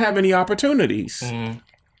maybe not have any opportunities.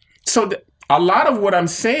 So A lot of what I'm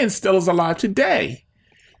saying still is alive today.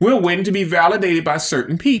 We're waiting to be validated by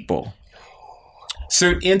certain people,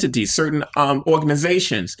 certain entities, certain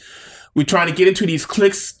organizations. We're trying to get into these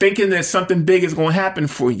cliques thinking that something big is going to happen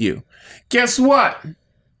for you. Guess what?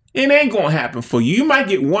 It ain't going to happen for you. You might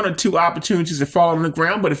get 1 or 2 opportunities to fall on the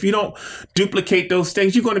ground, but if you don't duplicate those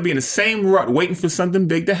things, you're going to be in the same rut waiting for something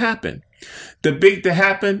big to happen. The big to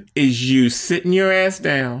happen is you sitting your ass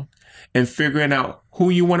down and figuring out who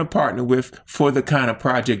you want to partner with for the kind of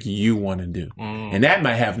project you want to do. And that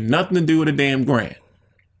might have nothing to do with a damn grant.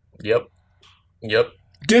 Yep.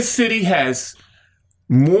 This city has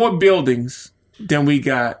more buildings than we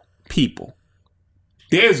got people.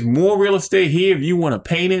 There's more real estate here if you want to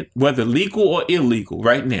paint it, whether legal or illegal,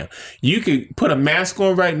 right now. You can put a mask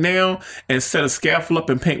on right now and set a scaffold up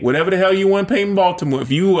and paint whatever the hell you want to paint in Baltimore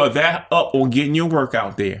if you are that up on getting your work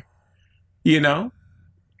out there. You know?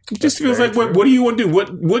 It just feels like, what do you want to do?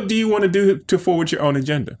 What do you want to do to forward your own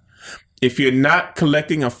agenda? If you're not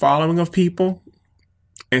collecting a following of people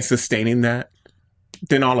and sustaining that,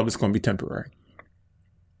 then all of it's going to be temporary.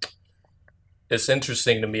 It's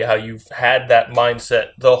interesting to me how you've had that mindset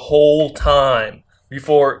the whole time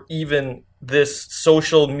before even this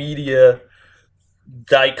social media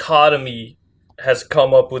dichotomy has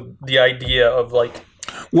come up with the idea of like.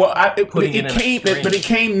 Well, it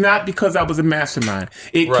came not because I was a mastermind.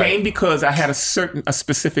 It came because I had a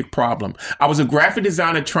specific problem. I was a graphic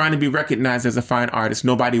designer trying to be recognized as a fine artist.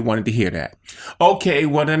 Nobody wanted to hear that. Okay,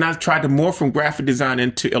 well then I tried to morph from graphic design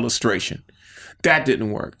into illustration. That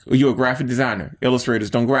didn't work. You're a graphic designer. Illustrators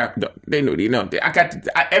don't they know.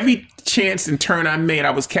 Every chance and turn I made,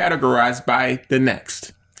 I was categorized by the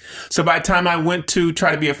next. So by the time I went to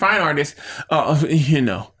try to be a fine artist,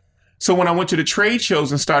 So when I went to the trade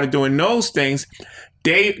shows and started doing those things,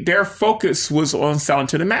 their focus was on selling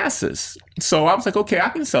to the masses. So I was like, okay, I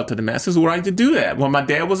can sell to the masses. What do I need to do that? Well, my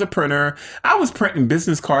dad was a printer. I was printing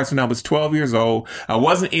business cards when I was 12 years old. I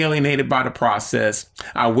wasn't alienated by the process.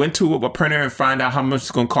 I went to a printer and find out how much it's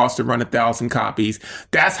going to cost to run 1,000 copies.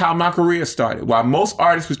 That's how my career started. While most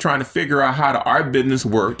artists was trying to figure out how the art business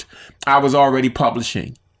worked, I was already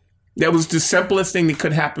publishing. That was the simplest thing that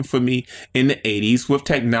could happen for me in the 80s, with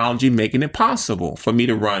technology making it possible for me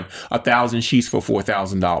to run 1,000 sheets for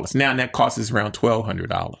 $4,000. Now that cost is around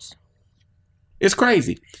 $1,200. It's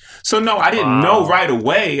crazy. So no, I didn't know right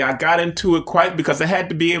away. I got into it quite because I had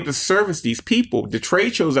to be able to service these people. The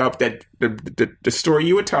trade shows up that the story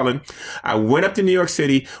you were telling. I went up to New York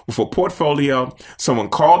City with a portfolio. Someone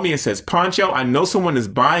called me and says, Poncho, I know someone is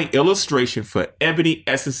buying illustration for Ebony,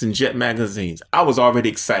 Essence, and Jet magazines. I was already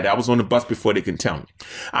excited. I was on the bus before they could tell me.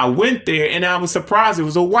 I went there and I was surprised there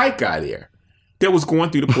was a white guy there that was going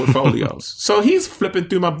through the portfolios. So he's flipping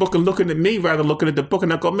through my book and looking at me rather than looking at the book.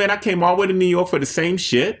 And I go, man, I came all the way to New York for the same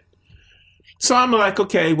shit. So I'm like,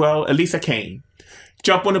 okay, well, at least I came.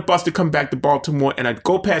 Jump on the bus to come back to Baltimore, and I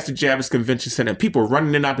go past the Javits Convention Center, and people running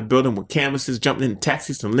in and out the building with canvases, jumping in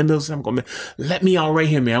taxis and limos. And I'm going, man, let me all right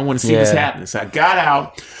here, man. I want to see this happening. So I got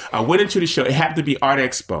out. I went into the show. It happened to be Art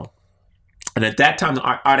Expo. And at that time, the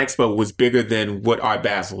Art Expo was bigger than what Art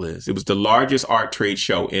Basel is. It was the largest art trade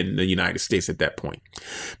show in the United States at that point.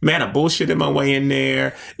 Man, I bullshitted my way in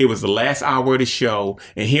there. It was the last hour of the show.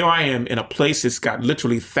 And here I am in a place that's got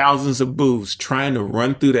literally thousands of booths trying to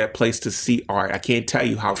run through that place to see art. I can't tell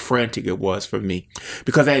you how frantic it was for me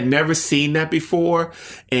because I had never seen that before.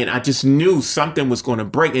 And I just knew something was going to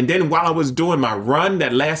break. And then while I was doing my run,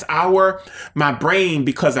 that last hour, my brain,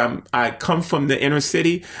 because I come from the inner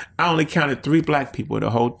city, I only counted 3 black people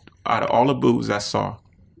out of all the booths I saw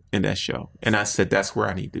in that show. And I said, that's where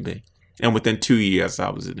I need to be. And within 2 years, I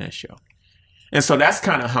was in that show. And so that's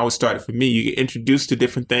kind of how it started for me. You get introduced to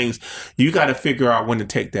different things. You got to figure out when to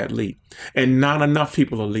take that leap. And not enough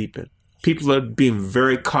people are leaping. People are being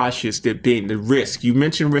very cautious. They're being the risk. You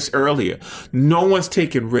mentioned risk earlier. No one's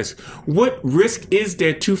taking risk. What risk is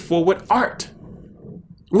there to forward art?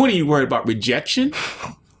 What are you worried about? Rejection?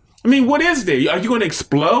 I mean, what is there? Are you going to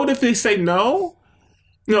explode if they say no?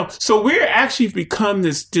 No. So we're actually become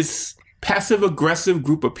this passive aggressive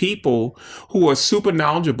group of people who are super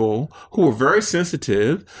knowledgeable, who are very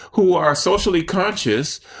sensitive, who are socially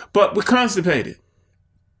conscious, but we're constipated.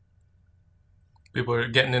 People are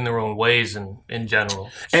getting in their own ways in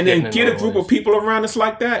general. And then get a group of people around us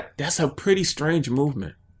like that. That's a pretty strange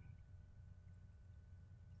movement.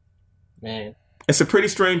 Man. It's a pretty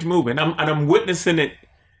strange movement. I'm witnessing it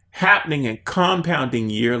happening and compounding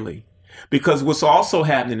yearly, because what's also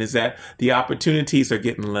happening is that the opportunities are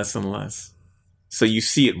getting less and less. So you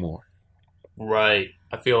see it more. Right.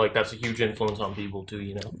 I feel like that's a huge influence on people too,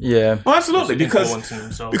 you know? Yeah. Oh, absolutely. Influencing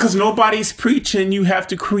themselves. Because nobody's preaching. You have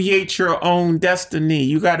to create your own destiny.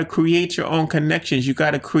 You got to create your own connections. You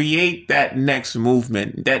got to create that next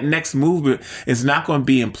movement. That next movement is not going to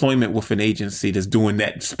be employment with an agency that's doing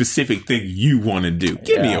that specific thing you want to do.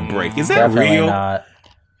 Give me a break. Is that Definitely real? not.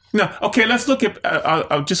 No. Okay, let's look at,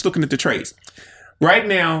 I'm just looking at the trades. Right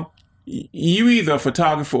now, you either a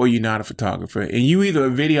photographer or you're not a photographer. And you either a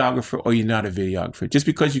videographer or you're not a videographer. Just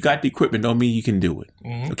because you got the equipment don't mean you can do it.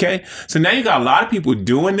 Mm-hmm. Okay? So now you got a lot of people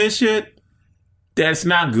doing this shit that's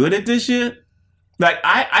not good at this shit. Like,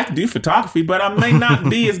 I can do photography, but I may not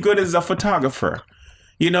be as good as a photographer.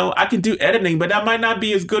 You know, I can do editing, but I might not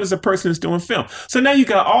be as good as a person that's doing film. So now you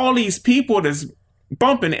got all these people that's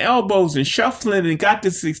bumping elbows and shuffling and got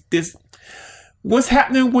this. What's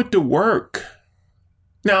happening with the work?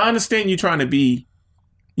 Now, I understand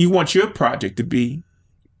you want your project to be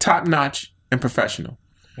top notch and professional.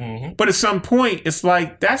 Mm-hmm. But at some point, it's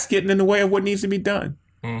like that's getting in the way of what needs to be done.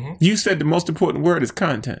 Mm-hmm. You said the most important word is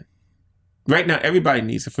content. Right now, everybody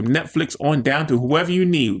needs it, from Netflix on down to whoever you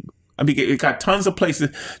need. I mean, it got tons of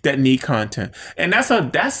places that need content. And that's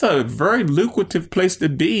a very lucrative place to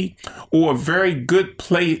be, or a very good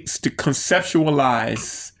place to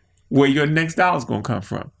conceptualize where your next dollar is going to come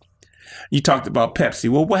from. You talked about Pepsi.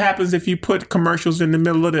 Well, what happens if you put commercials in the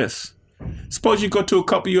middle of this? Suppose you go to a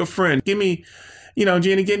couple of your friends. Give me,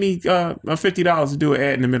 Jeannie, give me $50 to do an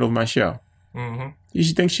ad in the middle of my show. Mm-hmm. You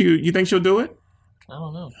think she'll do it? I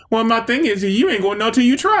don't know. Well, my thing is, you ain't gonna know till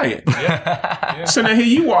you try it. Yeah. So now here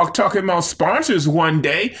you walk talking about sponsors one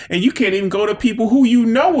day, and you can't even go to people who you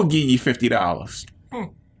know will give you $50.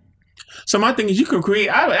 So my thing is, you can create.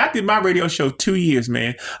 I did my radio show 2 years,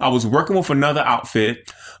 man. I was working with another outfit.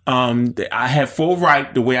 I had full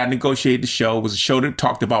right. The way I negotiated the show was a show that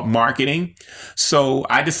talked about marketing. So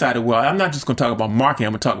I decided, well, I'm not just going to talk about marketing.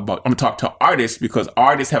 I'm going to talk to artists, because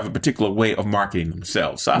artists have a particular way of marketing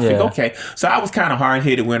themselves. So I figured, okay. So I was kind of hard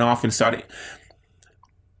headed, went off and started.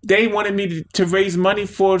 They wanted me to raise money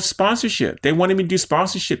for sponsorship. They wanted me to do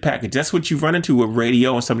sponsorship package. That's what you run into with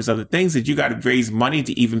radio and some of these other things, that you got to raise money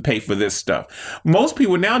to even pay for this stuff. Most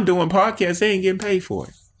people now doing podcasts, they ain't getting paid for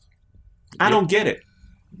it. I don't get it.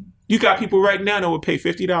 You got people right now that will pay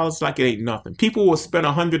 $50 like it ain't nothing. People will spend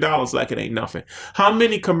 $100 like it ain't nothing. How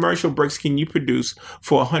many commercial breaks can you produce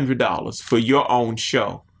for $100 for your own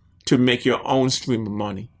show to make your own stream of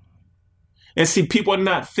money? And see, people are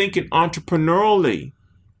not thinking entrepreneurially.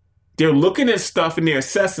 They're looking at stuff and they're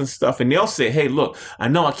assessing stuff, and they'll say, hey, look, I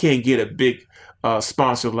know I can't get a big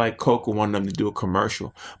sponsor like Coke or want them to do a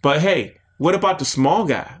commercial. But hey, what about the small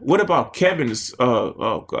guy? What about Kevin's,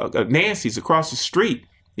 Nancy's across the street?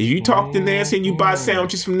 If you talk to Nancy and you buy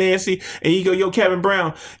sandwiches from Nancy and you go, yo, Kevin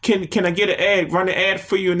Brown, can I get an ad, run an ad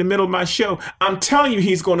for you in the middle of my show? I'm telling you,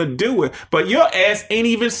 he's going to do it. But your ass ain't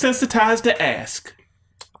even sensitized to ask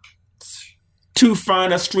to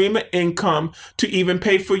find a stream of income to even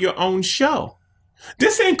pay for your own show.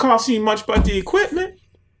 This ain't costing you much but the equipment,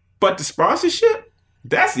 but the sponsorship,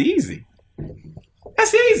 that's easy.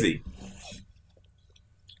 That's easy.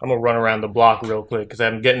 I'm going to run around the block real quick because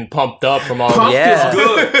I'm getting pumped up from all this. Pumped is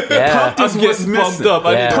good. Yeah. Pumped is what's missing. Pumped up.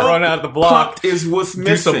 I need to run out the block. Pumped is what's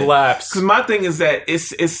missing. Do some laps. Because my thing is that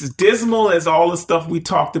it's as dismal as all the stuff we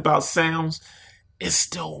talked about sounds. It's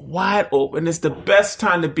still wide open. It's the best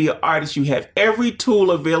time to be an artist. You have every tool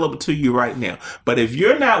available to you right now. But if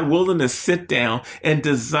you're not willing to sit down and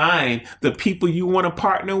design the people you want to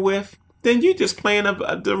partner with, then you're just playing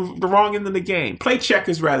the wrong end of the game. Play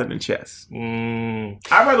checkers rather than chess. I'd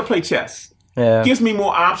rather play chess. Yeah. Gives me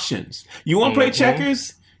more options. You want to play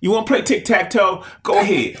checkers? You want to play tic-tac-toe? Go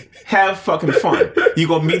ahead. Have fucking fun. You're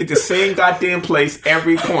going to meet at the same goddamn place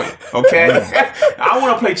every point. Okay? I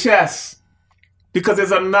want to play chess. Because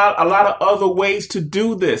there's a lot of other ways to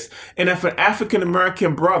do this. And if an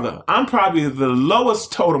African-American brother, I'm probably the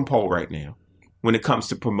lowest totem pole right now when it comes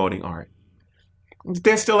to promoting art.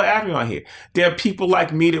 There's still an avenue out here. There are people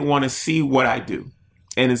like me that want to see what I do.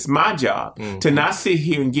 And it's my job to not sit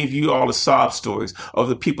here and give you all the sob stories of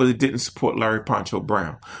the people that didn't support Larry Poncho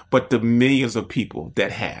Brown, but the millions of people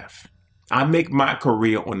that have. I make my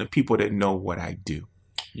career on the people that know what I do.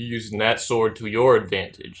 You're using that sword to your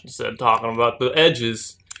advantage instead of talking about the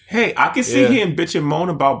edges. Hey, I can sit here and bitch and moan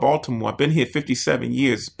about Baltimore. I've been here 57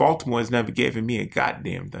 years. Baltimore has never given me a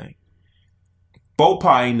goddamn thing.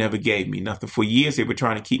 Bopar ain't never gave me nothing. For years, they were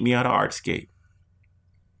trying to keep me out of Artscape.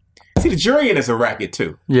 See, the jury is a racket,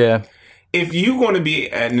 too. Yeah. If you're going to be,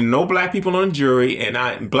 and no black people on the jury,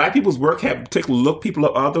 and black people's work have a particular look, people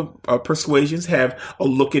of other persuasions have a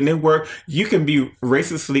look in their work, you can be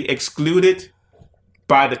racistly excluded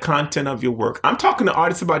by the content of your work. I'm talking to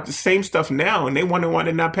artists about the same stuff now, and they wonder why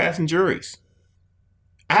they're not passing juries.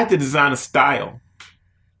 I had to design a style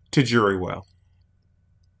to jury well.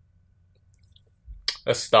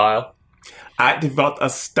 A style? I developed a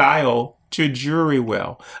style to jury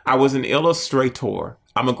well. I was an illustrator.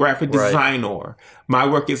 I'm a graphic designer. My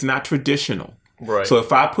work is not traditional. Right. So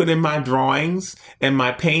if I put in my drawings and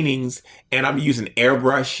my paintings and I'm using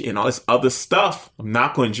airbrush and all this other stuff, I'm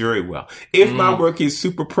not going to jury well. If my work is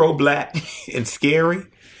super pro-black and scary,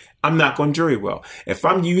 I'm not going to jury well. If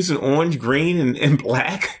I'm using orange, green, and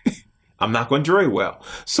black, I'm not going to jury well.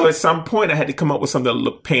 So at some point, I had to come up with something that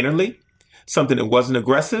looked painterly, something that wasn't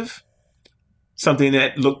aggressive, something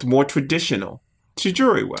that looked more traditional to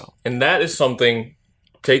jury well. And that is something,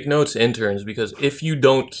 take notes, interns, because if you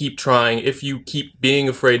don't keep trying, if you keep being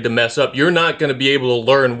afraid to mess up, you're not going to be able to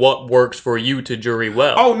learn what works for you to jury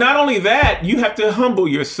well. Oh, not only that, you have to humble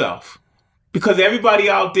yourself. Because everybody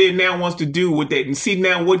out there now wants to do what they... And see,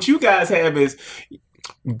 now what you guys have is...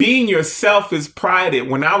 Being yourself is prided.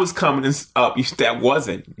 When I was coming up, that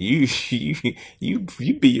wasn't. You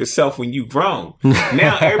be yourself when you grown.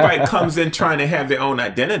 Now everybody comes in trying to have their own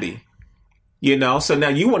identity. You know? So now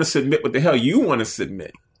you want to submit what the hell you want to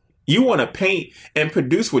submit. You want to paint and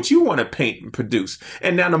produce what you want to paint and produce.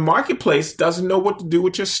 And now the marketplace doesn't know what to do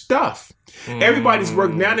with your stuff. Everybody's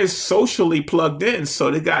work now is socially plugged in.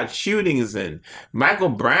 So they got shootings and Michael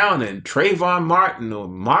Brown and Trayvon Martin or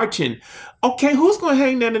marching. Okay, who's going to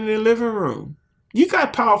hang that in their living room? You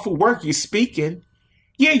got powerful work. You're speaking.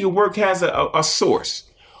 Yeah, your work has a source.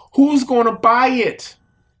 Who's going to buy it?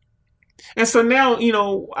 And so now, you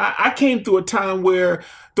know, I came through a time where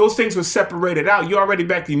those things were separated out. You already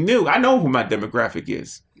back then knew. I know who my demographic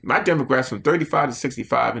is. My demographic's from 35 to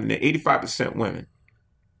 65, and they're 85% women.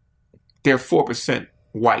 They're 4%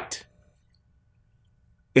 white.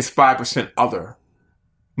 It's 5% other.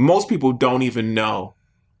 Most people don't even know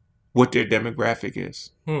what their demographic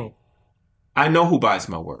is. I know who buys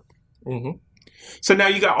my work. Mm-hmm. So now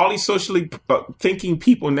you got all these socially thinking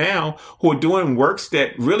people now who are doing works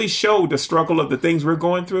that really show the struggle of the things we're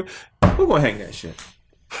going through. We're going to hang that shit.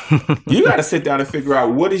 You got to sit down and figure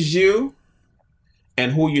out what is you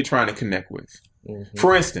and who you're trying to connect with. Mm-hmm.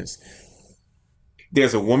 For instance,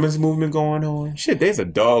 there's a women's movement going on. Shit, there's a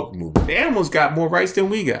dog movement. The animals got more rights than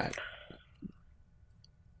we got.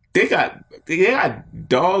 They got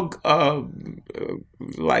dog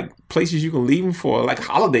like places you can leave them for, like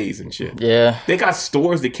holidays and shit. Yeah. They got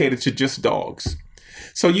stores that cater to just dogs.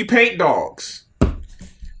 So you paint dogs. And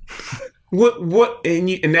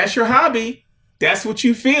that's your hobby. That's what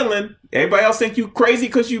you feeling. Everybody else think you crazy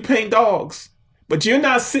because you paint dogs. But you're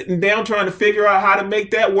not sitting down trying to figure out how to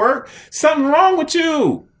make that work. Something wrong with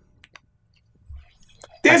you.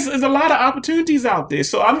 There's a lot of opportunities out there.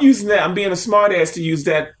 So I'm using that. I'm being a smart ass to use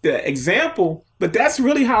that example. But that's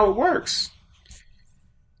really how it works.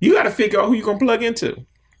 You got to figure out who you're going to plug into.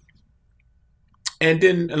 And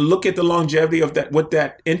then look at the longevity of that, what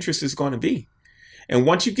that interest is going to be. And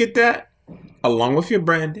once you get that, along with your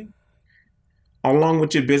branding, along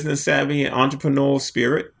with your business savvy and entrepreneurial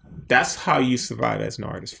spirit, that's how you survive as an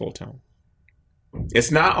artist full time.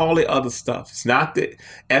 It's not all the other stuff. It's not the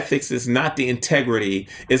ethics. It's not the integrity.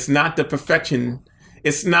 It's not the perfection.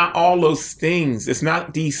 It's not all those things. It's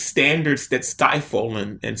not these standards that stifle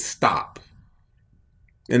and stop.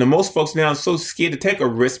 And most folks now are so scared to take a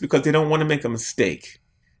risk because they don't want to make a mistake.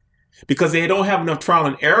 Because they don't have enough trial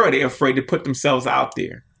and error, they're afraid to put themselves out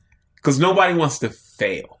there. Because nobody wants to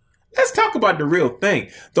fail. Let's talk about the real thing.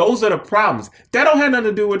 Those are the problems. That don't have nothing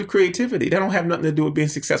to do with the creativity. That don't have nothing to do with being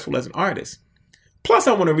successful as an artist. Plus,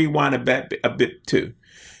 I want to rewind a bit too.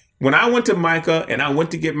 When I went to MICA and I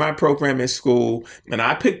went to get my program at school and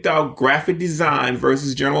I picked out graphic design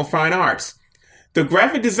versus general fine arts, the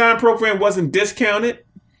graphic design program wasn't discounted.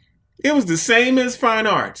 It was the same as fine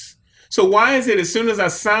arts. So why is it as soon as I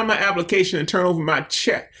signed my application and turned over my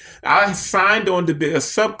check, I signed on to be a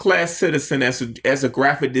subclass citizen as a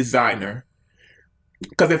graphic designer?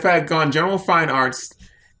 Because if I had gone general fine arts,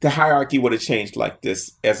 the hierarchy would have changed like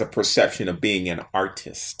this as a perception of being an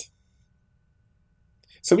artist.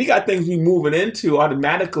 So we got things we moving into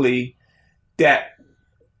automatically that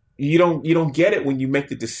you don't get it when you make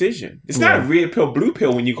the decision. It's not a red pill, blue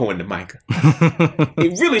pill when you go into MICA.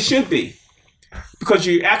 It really should be. Because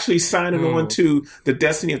you're actually signing on to the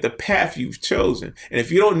destiny of the path you've chosen. And if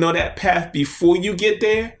you don't know that path before you get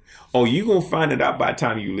there, you're going to find it out by the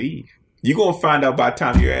time you leave. You're going to find out by the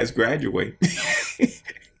time your ass graduate.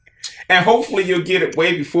 And hopefully you'll get it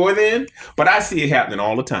way before then. But I see it happening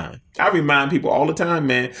all the time. I remind people all the time,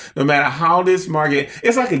 man, no matter how this market,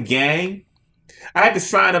 it's like a gang. I had to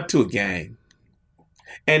sign up to a gang.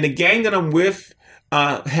 And the gang that I'm with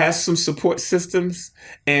has some support systems,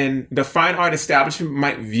 and the fine art establishment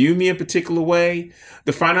might view me a particular way.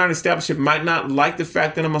 The fine art establishment might not like the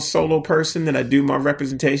fact that I'm a solo person, that I do my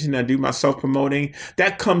representation, I do my self-promoting.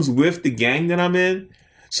 That comes with the gang that I'm in.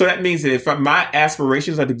 So that means that if my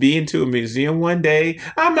aspirations are to be into a museum one day,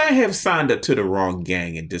 I might have signed up to the wrong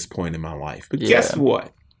gang at this point in my life. But guess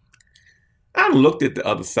what? I looked at the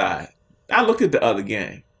other side. I looked at the other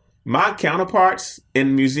gang. My counterparts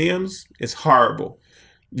in museums is horrible.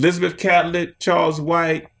 Elizabeth Catlett, Charles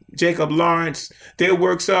White, Jacob Lawrence, their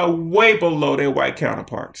works are way below their white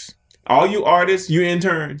counterparts. All you artists, you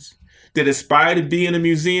interns that aspire to be in a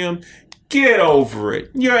museum, get over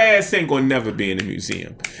it. Your ass ain't gonna never be in a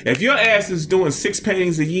museum. If your ass is doing 6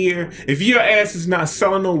 paintings a year, if your ass is not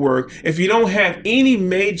selling no work, if you don't have any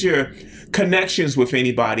major connections with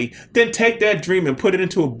anybody, then take that dream and put it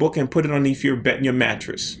into a book and put it underneath your bed, your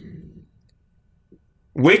mattress.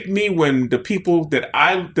 Wake me when the people that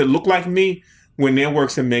look like me, when their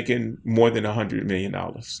works are making more than $100 million.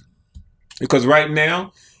 Because right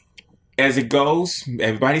now, as it goes,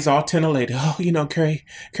 everybody's all titillated. Oh, Kerry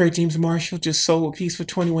James Marshall just sold a piece for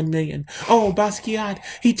 $21 million. Oh, Basquiat,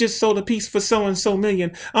 he just sold a piece for so and so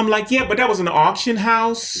million. I'm like, yeah, but that was an auction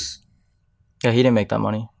house. Yeah, he didn't make that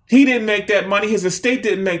money. He didn't make that money. His estate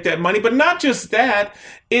didn't make that money. But not just that,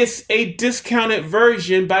 it's a discounted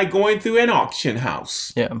version by going through an auction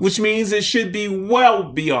house, which means it should be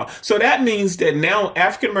well beyond. So that means that now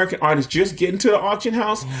African-American artists just get into the auction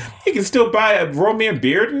house. You can still buy a Romare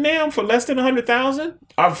Bearden now for less than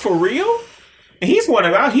 $100,000. For real? And he's one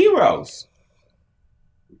of our heroes.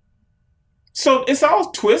 So it's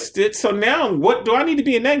all twisted. So now what do I need to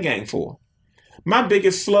be in that gang for? My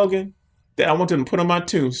biggest slogan that I want them to put on my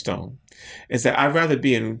tombstone is that I'd rather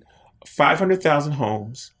be in 500,000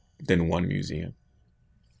 homes than one museum.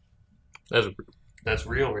 That's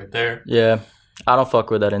real right there. Yeah. I don't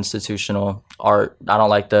fuck with that institutional art. I don't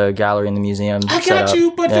like the gallery and the museum. I got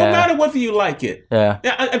you, but no matter whether you like it. Yeah.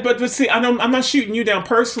 But see, I'm not shooting you down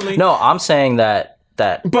personally. No, I'm saying that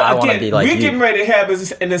but I want to be like we're you. Getting ready to have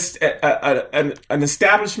an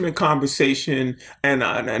establishment conversation and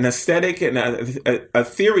an aesthetic and a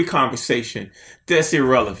theory conversation that's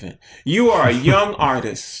irrelevant. You are a young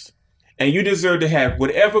artist, and you deserve to have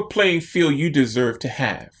whatever playing field you deserve to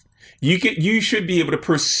have. You should be able to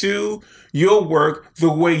pursue your work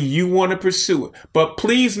the way you want to pursue it. But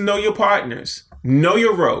please know your partners, know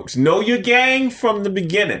your roads, know your gang from the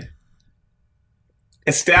beginning.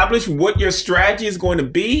 Establish what your strategy is going to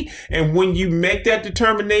be, and when you make that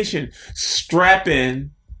determination, strap in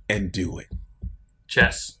and do it.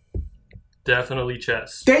 Chess. Definitely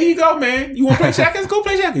chess. There you go, man. You want to play checkers? Go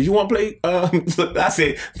play checkers. You want to play, I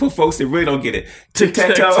say, for folks that really don't get it,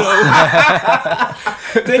 tic-tac-toe.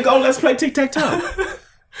 Then go, let's play tic-tac-toe.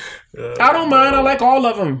 I don't mind. I like all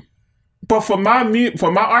of them. But for my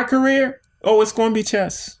art career, it's going to be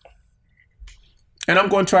chess. And I'm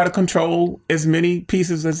going to try to control as many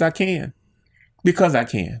pieces as I can because I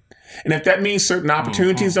can. And if that means certain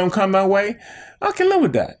opportunities don't come my way, I can live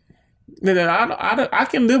with that. I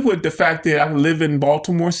can live with the fact that I live in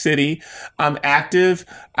Baltimore City. I'm active.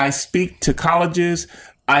 I speak to colleges.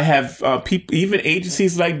 I have people, even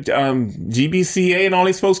agencies like GBCA and all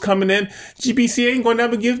these folks coming in. GBCA ain't going to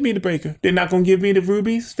never give me the breaker. They're not going to give me the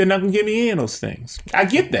rubies. They're not going to give me any of those things. I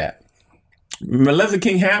get that. Melissa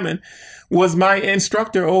King Hammond was my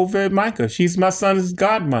instructor over at MICA. She's my son's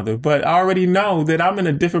godmother, but I already know that I'm in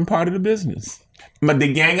a different part of the business. But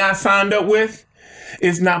the gang I signed up with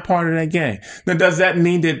is not part of that gang. Now, does that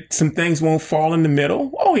mean that some things won't fall in the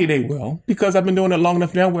middle? Oh, yeah, they will, because I've been doing it long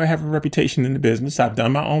enough now where I have a reputation in the business. I've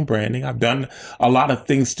done my own branding. I've done a lot of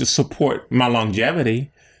things to support my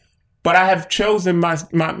longevity. But I have chosen my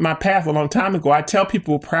path a long time ago. I tell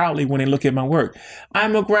people proudly when they look at my work,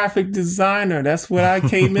 I'm a graphic designer. That's what I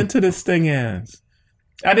came into this thing as.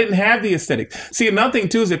 I didn't have the aesthetic. See, another thing,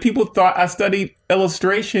 too, is that people thought I studied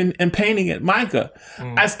illustration and painting at MICA.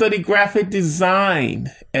 I studied graphic design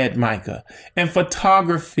at MICA and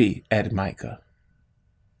photography at MICA.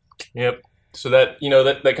 Yep. So that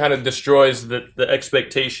kind of destroys the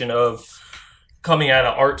expectation of coming out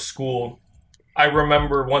of art school. I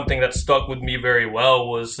remember one thing that stuck with me very well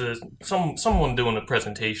was someone doing a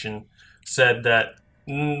presentation said that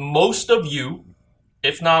most of you,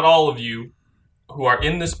 if not all of you, who are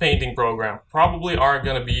in this painting program probably aren't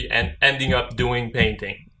going to be ending up doing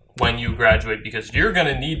painting when you graduate, because you're going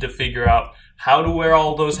to need to figure out how to wear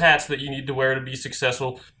all those hats that you need to wear to be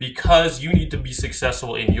successful, because you need to be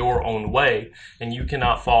successful in your own way, and you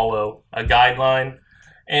cannot follow a guideline.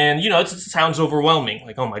 And, it sounds overwhelming.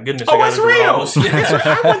 Like, oh my goodness, Oh, I it's gotta do all real. this.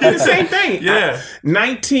 I went through the same thing. Yeah.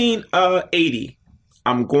 1980.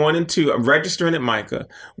 I'm registering at Micah.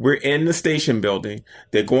 We're in the station building.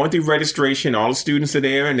 They're going through registration. All the students are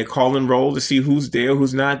there and they're calling roll to see who's there,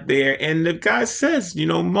 who's not there. And the guy says,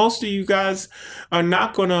 most of you guys are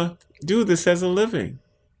not going to do this as a living.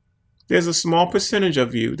 There's a small percentage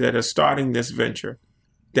of you that are starting this venture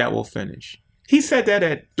that will finish. He said that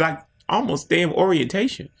at almost day of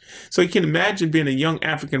orientation. So you can imagine being a young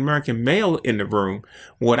African-American male in the room,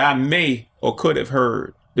 what I may or could have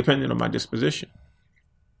heard, depending on my disposition.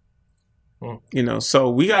 So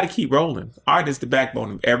we got to keep rolling. Art is the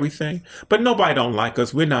backbone of everything, but nobody don't like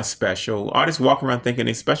us. We're not special. Artists walk around thinking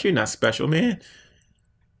they're special. You're not special, man.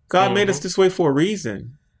 God made us this way for a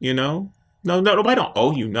reason, No, nobody don't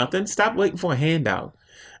owe you nothing. Stop waiting for a handout.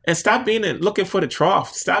 And stop looking for the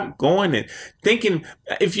trough. Stop going and thinking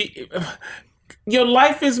your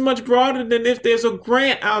life is much broader than if there's a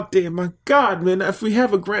grant out there. My God, man, if we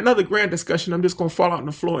have another grant discussion, I'm just going to fall out on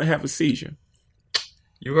the floor and have a seizure.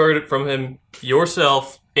 You heard it from him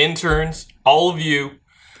yourself, interns, all of you,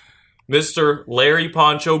 Mr. Larry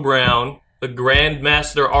Poncho Brown, the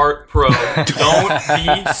Grandmaster Art Pro. Don't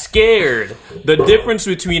be scared. The difference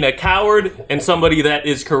between a coward and somebody that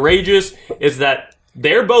is courageous is that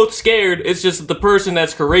they're both scared. It's just that the person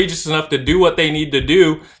that's courageous enough to do what they need to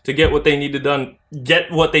do to get what they need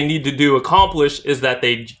to do accomplished is that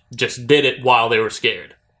they just did it while they were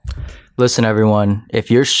scared. Listen, everyone,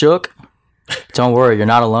 if you're shook, don't worry, you're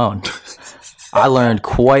not alone. I learned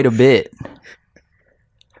quite a bit.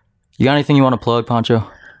 You got anything you want to plug, Poncho?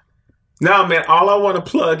 No, man, all I want to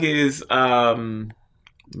plug is, man,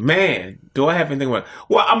 do I have anything? Well,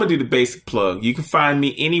 I'm going to do the basic plug. You can find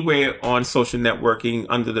me anywhere on social networking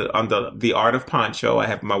under the Art of Poncho. I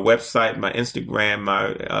have my website, my Instagram,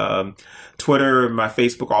 my Twitter, my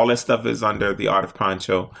Facebook. All that stuff is under the Art of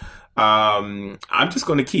Poncho. I'm just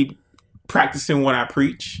going to keep practicing what I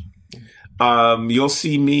preach. You'll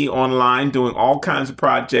see me online doing all kinds of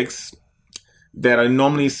projects that are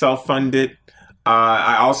normally self-funded.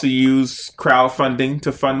 I also use crowdfunding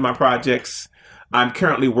to fund my projects. I'm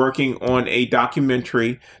currently working on a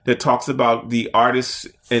documentary that talks about the artists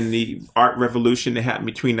and the art revolution that happened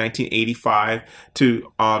between 1985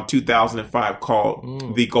 to 2005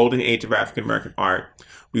 called The Golden Age of African American Art.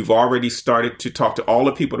 We've already started to talk to all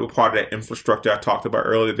the people that were part of that infrastructure I talked about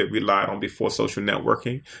earlier that we relied on before social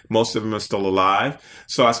networking. Most of them are still alive.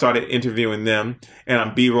 So I started interviewing them, and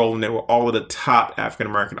I'm B-rolling there with all of the top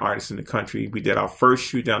African-American artists in the country. We did our first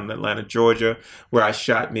shoot down in Atlanta, Georgia, where I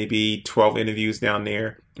shot maybe 12 interviews down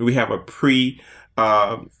there. We have a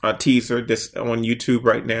teaser that's on YouTube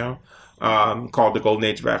right now called The Golden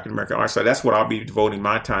Age of African-American Art. So that's what I'll be devoting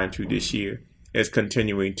my time to this year, is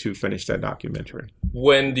continuing to finish that documentary.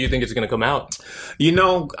 When do you think it's going to come out?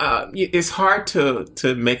 It's hard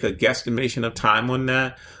to make a guesstimation of time on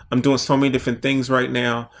that. I'm doing so many different things right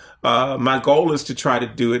now. My goal is to try to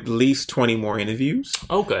do at least 20 more interviews.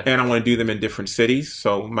 Okay. And I want to do them in different cities.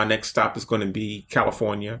 So my next stop is going to be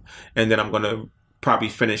California. And then I'm going to probably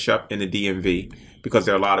finish up in the DMV because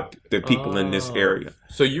there are a lot of the people in this area.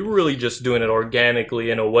 So you're really just doing it organically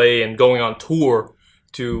in a way and going on tour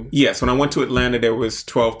to... Yes, when I went to Atlanta, there was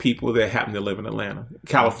 12 people that happened to live in Atlanta.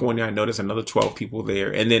 California, I know there's another 12 people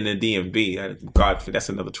there. And then the DMV, that's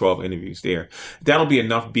another 12 interviews there. That'll be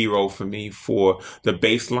enough B-roll for me for the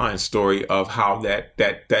baseline story of how that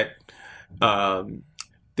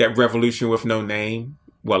revolution with no name,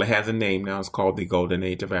 well, it has a name now. It's called the Golden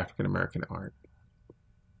Age of African American Art.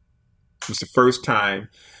 It was the first time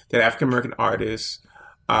that African American artists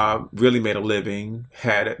really made a living,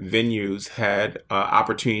 had venues, had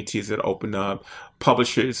opportunities that opened up,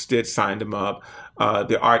 publishers that signed them up.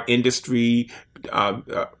 The art industry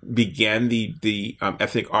began the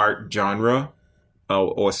ethnic art genre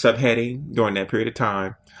or subheading during that period of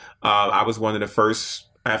time. I was one of the first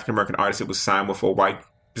African American artists that was signed with a white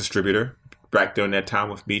distributor back during that time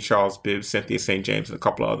with me, Charles Bibbs, Cynthia St. James, and a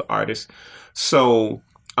couple of other artists. So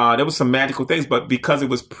there was some magical things, but because it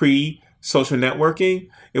was pre-social networking,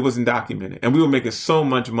 it wasn't documented. And we were making so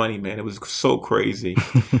much money, man. It was so crazy.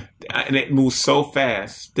 And it moved so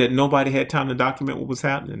fast that nobody had time to document what was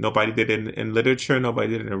happening. Nobody did it in literature. Nobody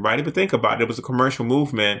did it in writing. But think about it. It was a commercial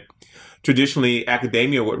movement. Traditionally,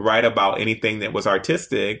 academia would write about anything that was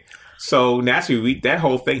artistic. So naturally, that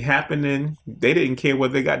whole thing happened and they didn't care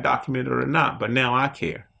whether they got documented or not. But now I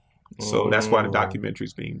care. So that's why the documentary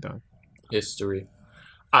is being done. History.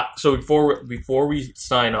 So before we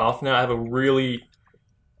sign off now, I have a really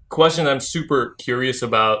question I'm super curious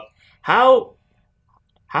about. How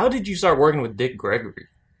did you start working with Dick Gregory?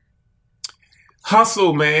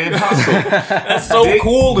 Hustle, man, hustle. That's so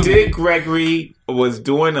cool to me. Dick Gregory was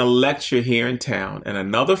doing a lecture here in town, and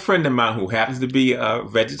another friend of mine who happens to be a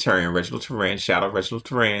vegetarian, Reginald Turan, shout out Reginald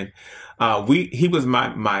Turan. He was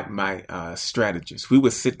my strategist. We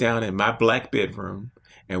would sit down in my black bedroom.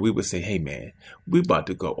 And we would say, hey, man, we're going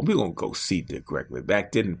to go see Dick Gregory.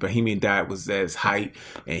 Back then, Bohemian Diet was at its height,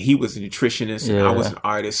 and he was a nutritionist, and I was an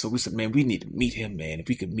artist. So we said, man, we need to meet him, man, if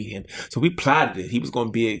we could meet him. So we plotted it. He was going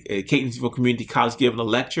to be at Catonsville Community College giving a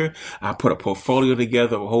lecture. I put a portfolio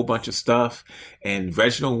together, a whole bunch of stuff, and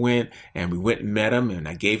Reginald went, and we went and met him, and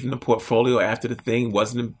I gave him the portfolio after the thing.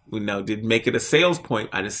 Didn't make it a sales point.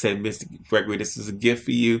 I just said, Mr. Gregory, this is a gift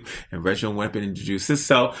for you. And Reginald went up and introduced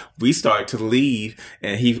himself. We started to leave,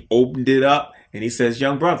 and he opened it up and he says,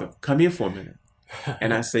 young brother, come here for a minute.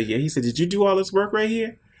 And I said, yeah. He said, did you do all this work right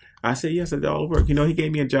here? I said, yes, I did all the work. He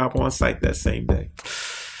gave me a job on site that same day.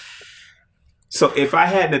 So if I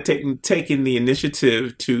hadn't taken the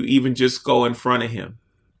initiative to even just go in front of him,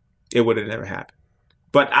 it would have never happened.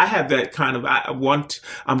 But I have that kind of,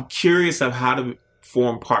 I'm curious of how to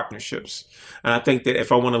form partnerships. And I think that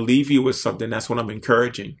if I want to leave you with something, that's what I'm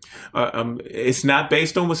encouraging. It's not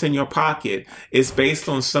based on what's in your pocket. It's based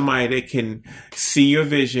on somebody that can see your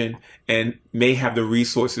vision and may have the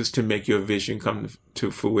resources to make your vision come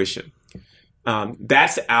to fruition.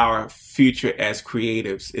 That's our future as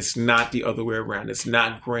creatives. It's not the other way around. It's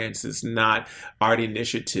not grants. It's not art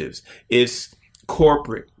initiatives. It's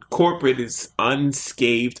corporate. Corporate is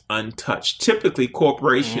unscathed, untouched. Typically,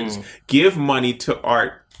 corporations give money to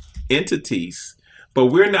art entities, but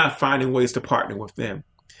we're not finding ways to partner with them.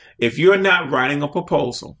 If you're not writing a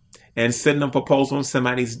proposal and sending a proposal on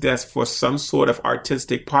somebody's desk for some sort of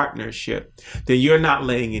artistic partnership, then you're not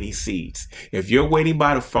laying any seeds. If you're waiting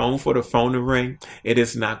by the phone for the phone to ring, it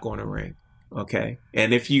is not going to ring. Okay.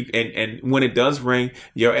 And if you, and when it does ring,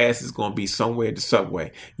 your ass is going to be somewhere at the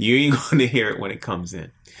subway. You ain't going to hear it when it comes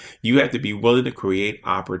in. You have to be willing to create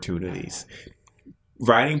opportunities.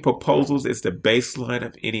 Writing proposals is the baseline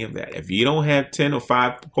of any of that. If you don't have 10 or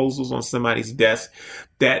 5 proposals on somebody's desk,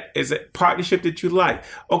 that is a partnership that you like.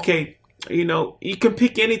 Okay. You can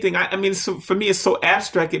pick anything. I mean, so for me, it's so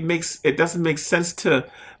abstract. It doesn't make sense to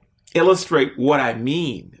illustrate what I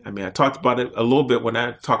mean. I mean, I talked about it a little bit when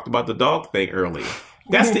I talked about the dog thing earlier.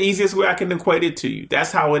 That's the easiest way I can equate it to you.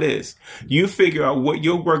 That's how it is. You figure out what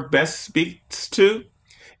your work best speaks to,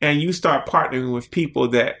 and you start partnering with people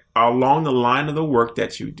that are along the line of the work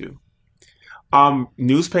that you do.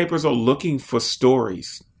 Newspapers are looking for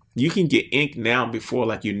stories. You can get ink now before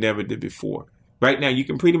like you never did before. Right now, you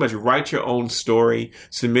can pretty much write your own story,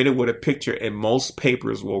 submit it with a picture, and most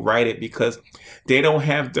papers will write it because they don't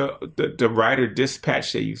have the writer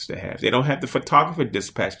dispatch they used to have. They don't have the photographer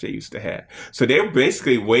dispatch they used to have. So they're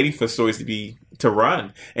basically waiting for stories to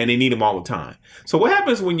run, and they need them all the time. So what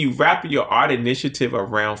happens when you wrap your art initiative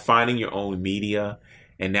around finding your own media,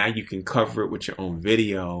 and now you can cover it with your own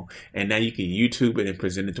video, and now you can YouTube it and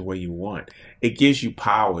present it the way you want? It gives you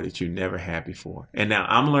power that you never had before. And now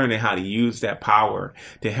I'm learning how to use that power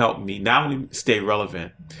to help me not only stay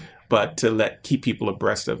relevant, but to keep people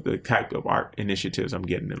abreast of the type of art initiatives I'm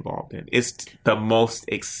getting involved in. It's the most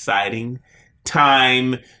exciting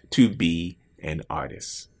time to be an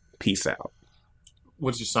artist. Peace out.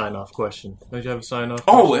 What's your sign-off question? Did you have a sign-off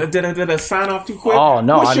question? Oh, did I sign off too quick? Oh,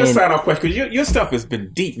 no. What's your sign-off question? Because your stuff has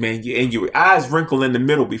been deep, man. And your eyes wrinkle in the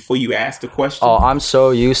middle before you ask the question. Oh, I'm so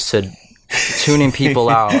used to tuning people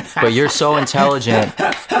out, but you're so intelligent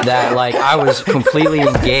that, like, I was completely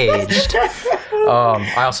engaged.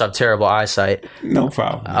 I also have terrible eyesight. No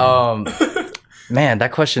problem. Man,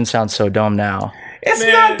 that question sounds so dumb now. It's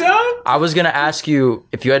not dumb. I was going to ask you,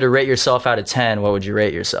 if you had to rate yourself out of 10, what would you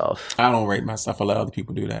rate yourself? I don't rate myself. I let other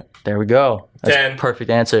people do that. There we go. That's 10. a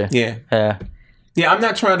perfect answer. Yeah. Yeah, I'm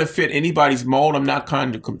not trying to fit anybody's mold. I'm not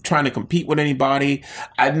trying to compete with anybody.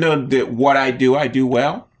 I know that what I do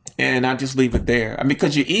well. And I just leave it there. I mean,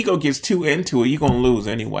 because your ego gets too into it, you're going to lose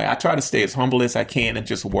anyway. I try to stay as humble as I can and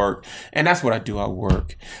just work. And that's what I do. I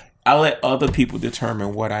work. I let other people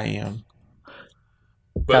determine what I am.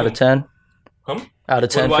 Boom. Out of 10? Out of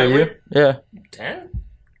 10 for you? Yeah. 10?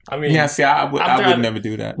 I mean, yeah. See, I would never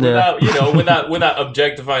do that without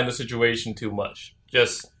objectifying the situation too much.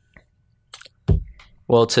 Just.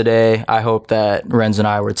 Well, today I hope that Renz and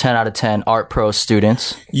I were 10 out of 10 Art Pro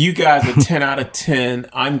students. You guys are 10 out of 10.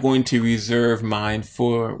 I'm going to reserve mine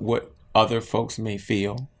for what other folks may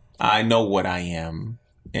feel. I know what I am,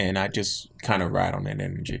 and I just kind of ride on that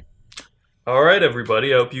energy. All right,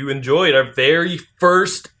 everybody. I hope you enjoyed our very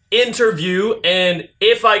first interview, and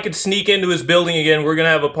if I could sneak into his building again, we're gonna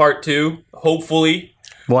have a part 2, hopefully.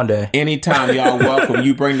 One day. Anytime, y'all welcome.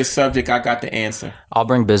 You bring the subject, I got the answer. I'll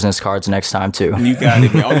bring business cards next time too. You got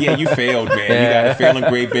it, man. Oh yeah, you failed, man. You got a failing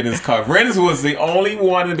grade business card. Renz was the only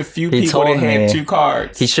one of the few people that had 2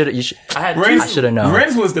 cards. He should. I should have known.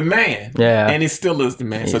 Renz was the man. Yeah, and he still is the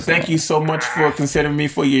man. So thank you so much for considering me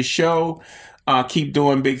for your show. Keep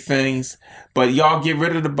doing big things, but y'all get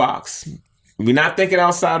rid of the box. We're not thinking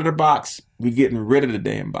outside of the box. We're getting rid of the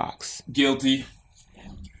damn box. Guilty.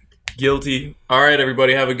 All right,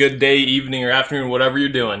 everybody. Have a good day, evening, or afternoon, whatever you're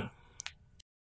doing.